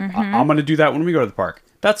 and I'm going to do that when we go to the park.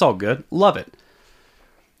 That's all good. Love it.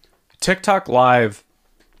 TikTok Live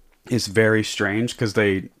is very strange because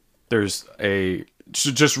there's the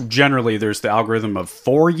algorithm of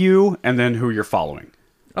for you and then who you're following.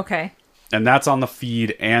 Okay. And that's on the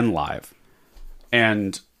feed and live.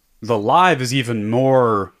 And the live is even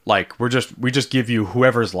more like we just give you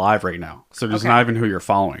whoever's live right now. So it's not even who you're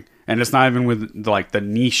following. And it's not even with like the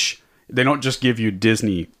niche. They don't just give you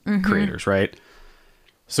Disney creators, right?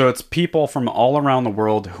 So it's people from all around the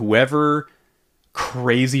world, whoever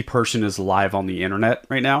crazy person is live on the internet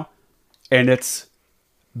right now. And it's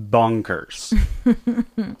bonkers.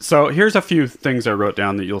 So here's a few things I wrote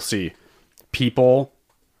down that you'll see. People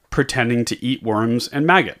pretending to eat worms and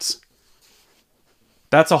maggots.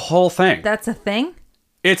 That's a whole thing. That's a thing?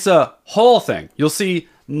 It's a whole thing. You'll see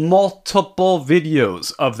multiple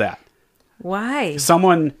videos of that. Why?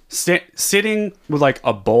 Someone sitting with like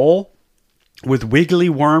a bowl with wiggly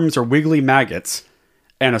worms or wiggly maggots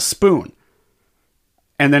and a spoon.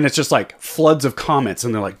 And then it's just like floods of comments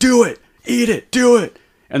and they're like, do it, eat it, do it.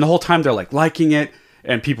 And the whole time they're like liking it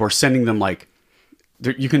and people are sending them like,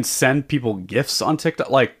 you can send people gifts on TikTok,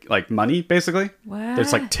 like money, basically. What?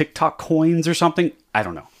 There's like TikTok coins or something. I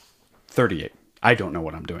don't know. 38. I don't know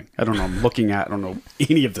what I'm doing. I don't know. I'm looking at. I don't know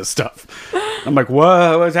any of this stuff. I'm like,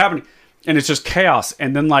 what's happening? And it's just chaos.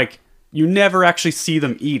 And then like, you never actually see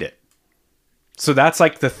them eat it. So that's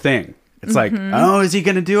like the thing. It's like, oh, is he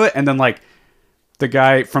going to do it? And then like the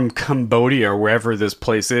guy from Cambodia or wherever this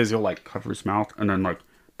place is, he'll like cover his mouth and then like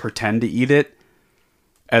pretend to eat it.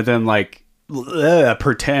 And then like,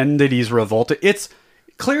 pretend that he's revolted. It's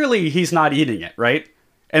clearly he's not eating it, right?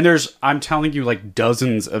 And I'm telling you, like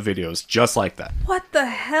dozens of videos just like that. What the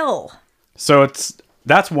hell? So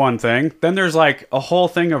that's one thing. Then there's like a whole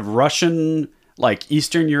thing of Russian, like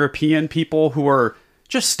Eastern European people who are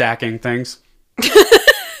just stacking things.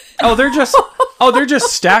 They're just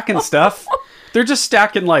stacking stuff. They're just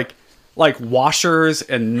stacking like washers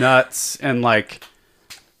and nuts and like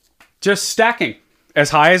just stacking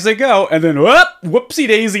as high as they go, and then whoopsie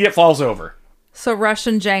daisy, it falls over. So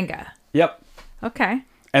Russian Jenga. Yep. Okay.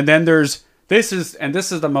 And then this is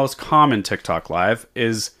the most common TikTok live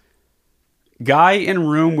is guy in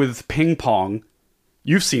room with ping pong.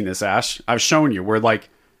 You've seen this, Ash. I've shown you where like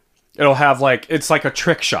it'll have like it's like a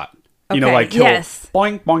trick shot. Okay. You know, like he'll yes.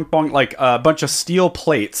 boing boing boing like a bunch of steel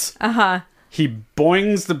plates. He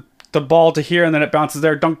boings the ball to here, and then it bounces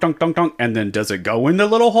there, dunk dunk dunk dunk, and then does it go in the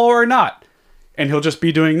little hole or not? And he'll just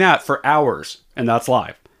be doing that for hours. And that's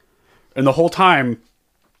live. And the whole time,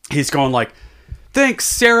 he's going like, thanks,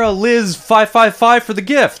 Sarah Liz 555 for the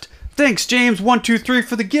gift. Thanks, James 123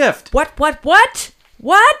 for the gift. What?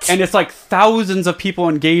 And it's like thousands of people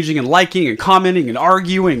engaging and liking and commenting and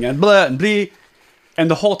arguing and blah and blah. And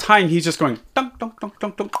the whole time, he's just going, dunk, dunk, dunk,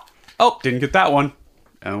 dunk, dunk. Oh, didn't get that one.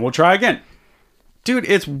 And we'll try again. Dude,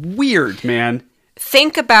 it's weird, man.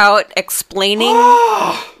 Think about explaining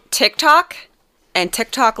TikTok and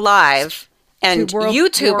TikTok Live and to World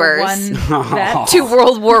YouTubers War I vets. to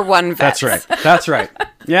World War I vets. That's right.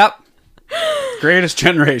 Yep. Greatest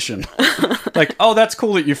generation. Like, oh, that's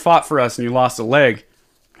cool that you fought for us and you lost a leg.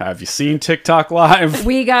 Have you seen TikTok Live?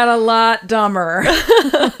 We got a lot dumber.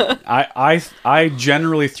 I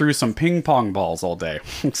generally threw some ping pong balls all day.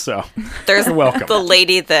 So there's you're welcome. The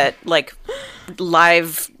lady that like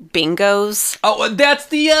live bingos. Oh, that's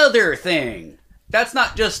the other thing. That's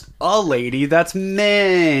not just a lady. That's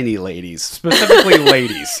many ladies, specifically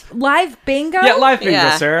ladies. Live bingo? Yeah, live bingo,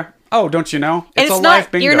 Yeah. Sarah. Oh, don't you know? And it's a not,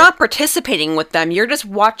 live bingo. You're not participating with them. You're just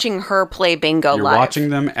watching her play bingo You're live. watching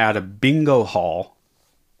them at a bingo hall.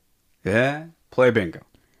 Yeah, play bingo.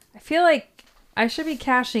 I feel like I should be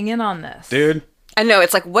cashing in on this. Dude. I know.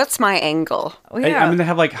 It's like, what's my angle? Oh, yeah. I mean, they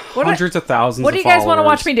have like hundreds of thousands What do of you guys want to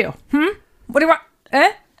followers. watch me do? What do you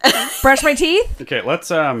want? Brush my teeth? Okay, let's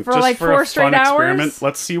just like for 4 a straight fun hours? experiment,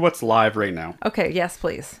 let's see what's live right now. Okay, yes,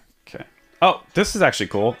 please. Okay. Oh, this is actually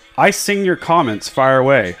cool. I sing your comments, fire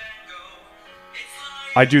away.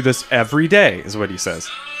 I do this every day, is what he says.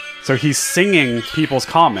 So he's singing people's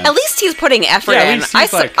comments. At least he's putting effort Yeah, at in. least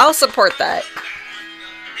he's like- I'll support that.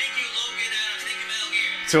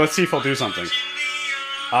 So let's see if he'll do something.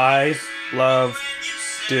 I love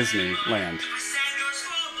Disneyland.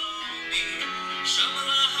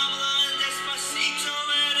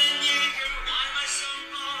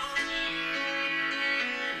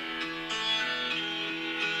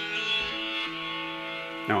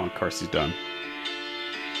 No, of course he's done.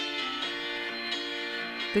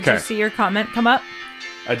 Did you Okay. see your comment come up?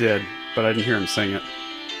 I did, but I didn't hear him sing it.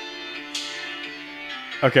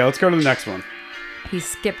 Okay, let's go to the next one. He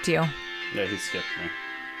skipped you. Yeah, he skipped me.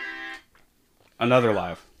 Another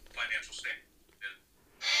live. Financial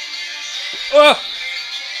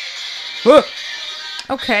statement.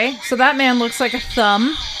 Okay, so that man looks like a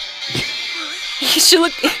thumb.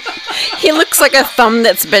 He looks like a thumb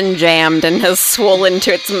that's been jammed and has swollen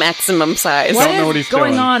to its maximum size. What Don't know is what he's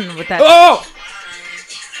going doing. on with that? Oh!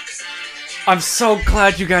 I'm so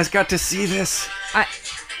glad you guys got to see this.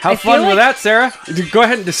 How I fun feel was that, Sarah? Go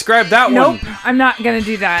ahead and describe that Nope, one. I'm not gonna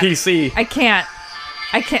do that. PC. I can't.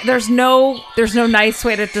 There's no nice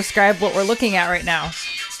way to describe what we're looking at right now.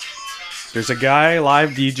 There's a guy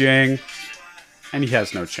live DJing, and he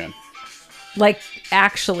has no chin. Like,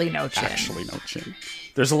 actually no chin. Actually, no chin.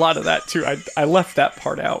 There's a lot of that, too. I left that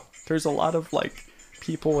part out. There's a lot of, like,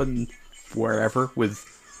 people in wherever with,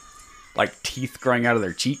 like, teeth growing out of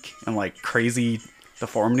their cheek and, like, crazy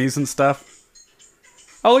deformities and stuff.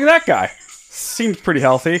 Oh, look at that guy. Seems pretty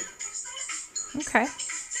healthy. Okay.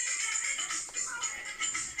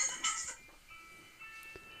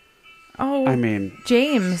 Oh, I mean...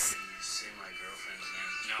 James. Say my girlfriend's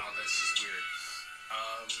name. No, that's just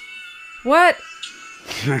weird. What?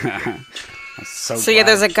 So yeah,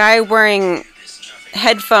 there's a guy wearing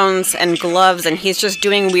headphones and gloves, and he's just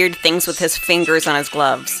doing weird things with his fingers on his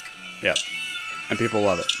gloves. Yep. And people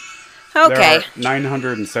love it. Okay. There are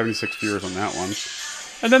 976 viewers on that one.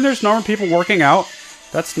 And then there's normal people working out.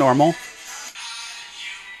 That's normal.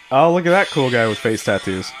 Oh, look at that cool guy with face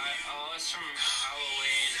tattoos. Oh, it's from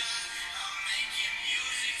Halloween.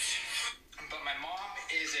 But my mom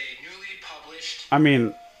is a newly published... I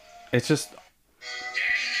mean, it's just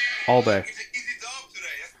all day. It's an easy dog today.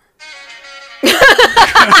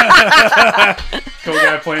 Cool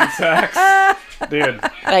guy playing sax. Dude.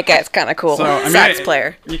 That guy's kind of cool. So, I mean, Sax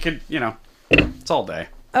player. You could, it's all day.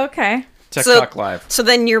 Okay. TikTok live. So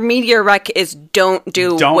then your media rec is don't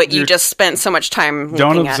do what you just spent so much time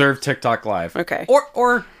Don't looking observe TikTok live. Okay. Or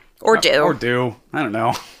do. Or do. I don't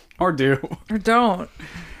know. Or do. Or don't.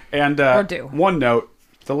 And Or do. One note,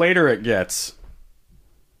 the later it gets,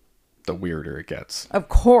 the weirder it gets. Of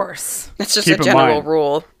course. That's just Keep a in general mind-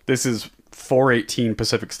 rule. This is 4:18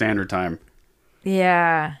 Pacific Standard Time.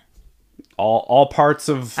 Yeah. All parts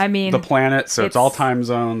of I mean, the planet, so it's all time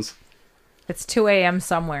zones. It's 2 a.m.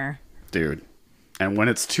 somewhere. Dude. And when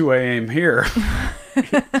it's 2 a.m. here.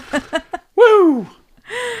 Woo!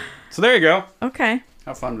 So there you go. Okay.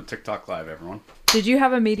 Have fun with TikTok Live, everyone. Did you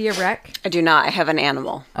have a media rec? I do not. I have an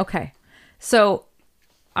animal. Okay. So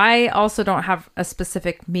I also don't have a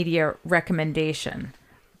specific media recommendation,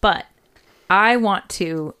 but I want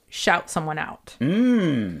to shout someone out.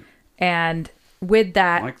 And with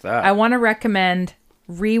that, Like that. I want to recommend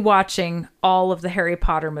rewatching all of the Harry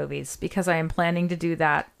Potter movies because I am planning to do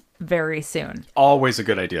that very soon. Always a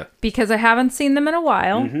good idea. Because I haven't seen them in a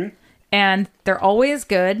while. And they're always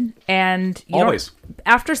good. And you Always.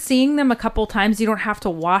 after seeing them a couple times, you don't have to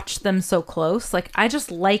watch them so close. Like, I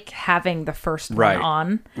just like having the first Right. one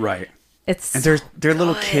on. Right. It's And they're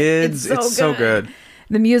little kids. It's so good.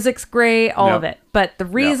 The music's great, all of Yep. it. But the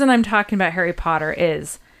reason I'm talking about Harry Potter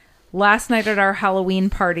is last night at our Halloween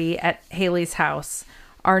party at Haley's house,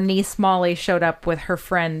 our niece Molly showed up with her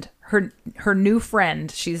friend, her new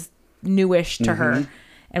friend. She's newish to her,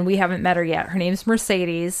 and we haven't met her yet. Her name's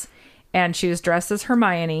Mercedes, and she was dressed as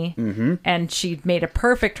Hermione, and she made a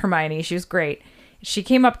perfect Hermione. She was great. She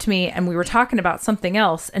came up to me, and we were talking about something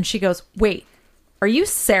else, and she goes, "Wait, are you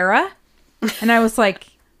Sarah?" And I was like,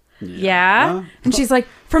 yeah. And she's like,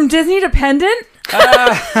 "From Disney Dependent?"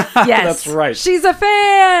 Yes. That's right. She's a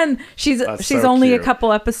fan. She's so only cute. a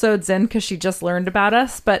couple episodes in because she just learned about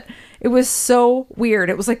us. But it was so weird.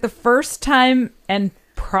 It was like the first time and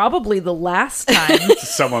probably the last time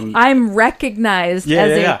Someone. I'm recognized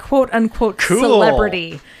as a quote unquote Cool.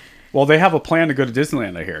 celebrity. Well, they have a plan to go to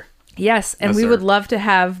Disneyland, I hear. Yes, and Yes, we sir. would love to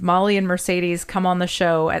have Molly and Mercedes come on the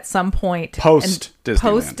show at some point. Post and Disneyland.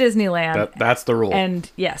 Post Disneyland. That's the rule. And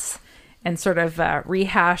yes, and sort of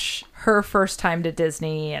rehash her first time to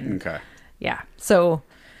Disney. And Okay. yeah, so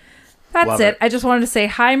that's Love it. it. I just wanted to say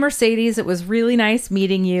hi, Mercedes. It was really nice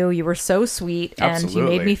meeting you. You were so sweet, and you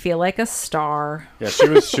Absolutely. made me feel like a star. Yeah,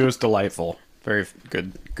 she was delightful. Very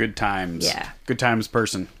good times. Yeah. Good times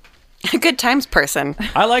person. A good times person.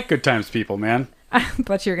 I like good times people, man. I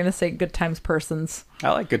thought you were going to say good times persons.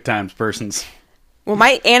 I like good times persons. Well,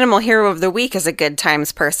 my animal hero of the week is a good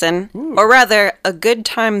times person. Or rather, a good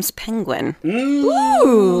times penguin.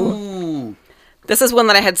 Ooh. This is one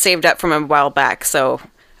that I had saved up from a while back, so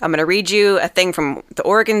I'm going to read you a thing from the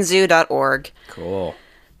OregonZoo.org. Cool.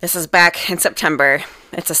 This is back in September.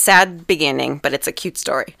 It's a sad beginning, but it's a cute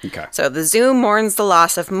story. Okay. So the zoo mourns the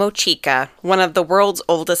loss of Mochica, one of the world's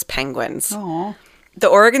oldest penguins. Aww. The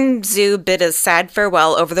Oregon Zoo bid a sad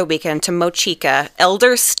farewell over the weekend to Mochica,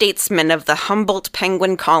 elder statesman of the Humboldt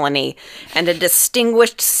penguin colony and a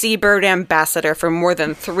distinguished seabird ambassador for more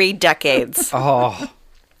than 3 decades. Oh.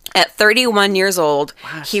 At 31 years old,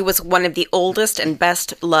 he was one of the oldest and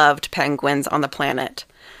best-loved penguins on the planet.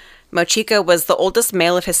 Mochica was the oldest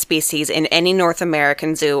male of his species in any North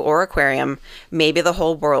American zoo or aquarium, maybe the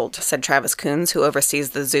whole world, said Travis Coons, who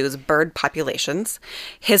oversees the zoo's bird populations.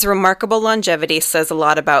 His remarkable longevity says a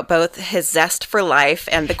lot about both his zest for life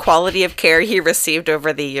and the quality of care he received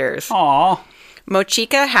over the years. Aww.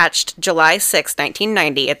 Mochica hatched July 6,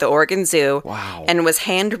 1990 at the Oregon Zoo. Wow. And was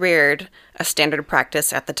hand-reared, a standard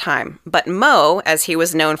practice at the time. But Mo, as he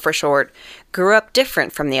was known for short, grew up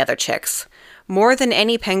different from the other chicks. More than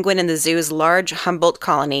any penguin in the zoo's large Humboldt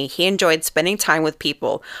colony, he enjoyed spending time with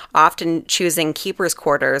people, often choosing keeper's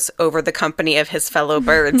quarters over the company of his fellow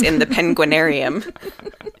birds in the penguinarium.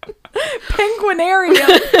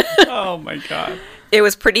 Penguinarium. Oh my God. It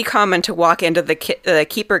was pretty common to walk into the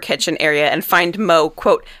keeper kitchen area and find Mo,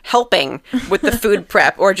 quote, helping with the food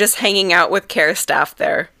prep or just hanging out with care staff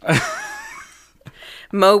there.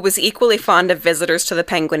 Mo was equally fond of visitors to the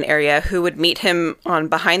penguin area who would meet him on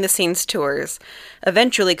behind-the-scenes tours.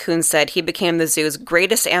 Eventually, Coons said, he became the zoo's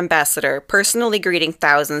greatest ambassador, personally greeting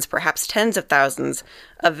thousands, perhaps tens of thousands,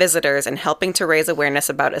 of visitors and helping to raise awareness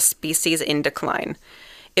about a species in decline.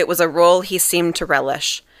 It was a role he seemed to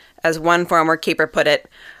relish. As one former keeper put it,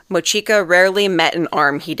 Mochica rarely met an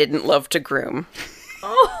arm he didn't love to groom.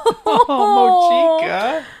 Oh,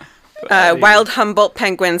 Mochica. Wild Humboldt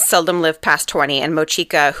penguins seldom live past 20, and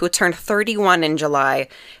Mochica, who turned 31 in July,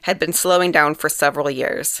 had been slowing down for several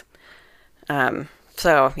years.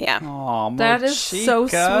 So, yeah. Aw, That is so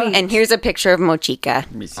sweet. And here's a picture of Mochica.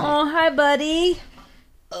 Let me see. Oh, hi, buddy.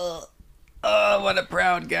 Oh, what a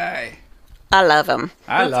proud guy. I love him.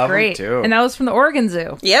 I love Great. him too. And that was from the Oregon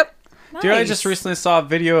Zoo. Yep. Dude, I Nice. just recently saw a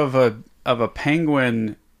video of a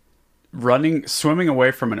penguin swimming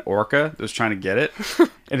away from an orca that was trying to get it,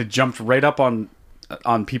 and it jumped right up on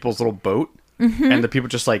people's little boat, and the people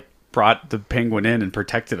just like brought the penguin in and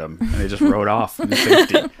protected him, and they just rode off in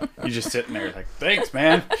safety. You just sitting there like, thanks,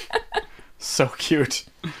 man. So cute.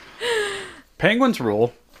 Penguins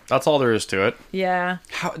rule. That's all there is to it. Yeah.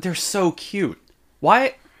 How they're so cute.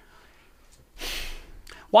 Why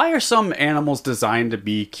are some animals designed to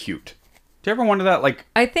be cute? Do you ever wonder that? Like,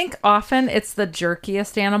 I think often it's the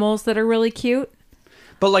jerkiest animals that are really cute.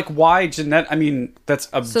 but like, why Jeanette? I mean, that's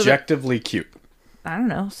objectively cute. I don't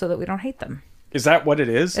know, so that we don't hate them. Is that what it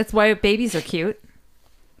is? It's why babies are cute.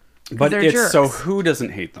 But they're it's jerks. So who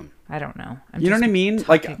doesn't hate them? I don't know. You know what I mean?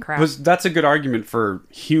 Like, crap. that's a good argument for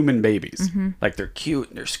human babies. Like, they're cute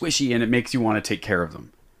and they're squishy, and it makes you want to take care of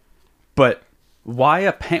them. But why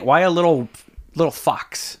a little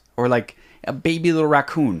fox or like a baby little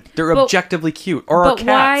raccoon? They're objectively cute. Or But cats.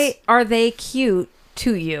 why are they cute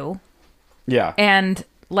to you? Yeah. And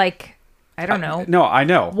like, I don't know. No, I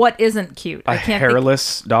know. What isn't cute? A I can't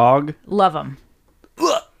hairless dog. love them.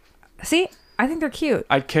 See, I think they're cute.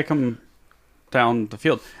 I'd kick them down the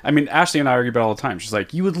field. I mean, Ashley and I argue about it all the time. She's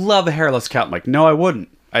like, "You would love a hairless cat." I'm like, "No, I wouldn't.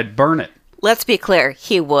 I'd burn it." Let's be clear,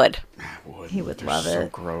 he would. He would They're love so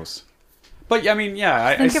it. gross. But I mean, yeah,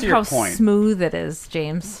 I Think see of your how point. smooth it is,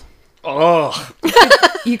 James. Oh,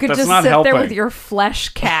 You could That's just not sit there helping. with your flesh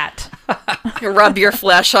cat. Rub your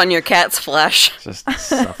flesh on your cat's flesh. just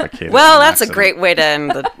suffocated. Well, in an that's a accident. great way to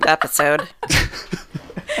end the episode.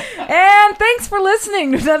 And thanks for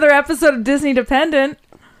listening to another episode of Disney Dependent.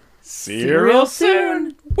 See you real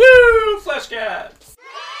soon. soon. Woo, Flesh Cat.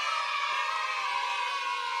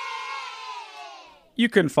 You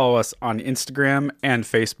can follow us on Instagram and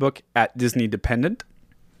Facebook at Disney Dependent.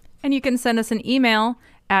 And you can send us an email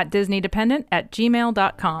at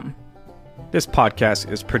disneydependent@gmail.com. This podcast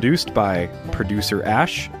is produced by producer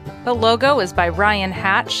Ash. The logo is by Ryan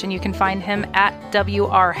Hatch, and you can find him at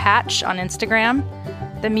WR Hatch on Instagram.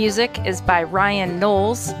 The music is by Ryan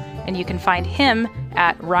Knowles, and you can find him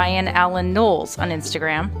at Ryan Allen Knowles on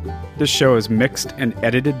Instagram. This show is mixed and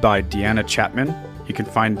edited by Deanna Chapman. You can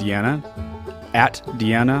find Deanna at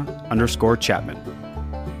Deanna_Chapman.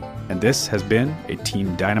 And this has been a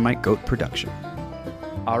Team Dynamite Goat production.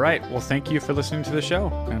 All right. Well, thank you for listening to the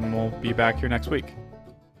show, and we'll be back here next week.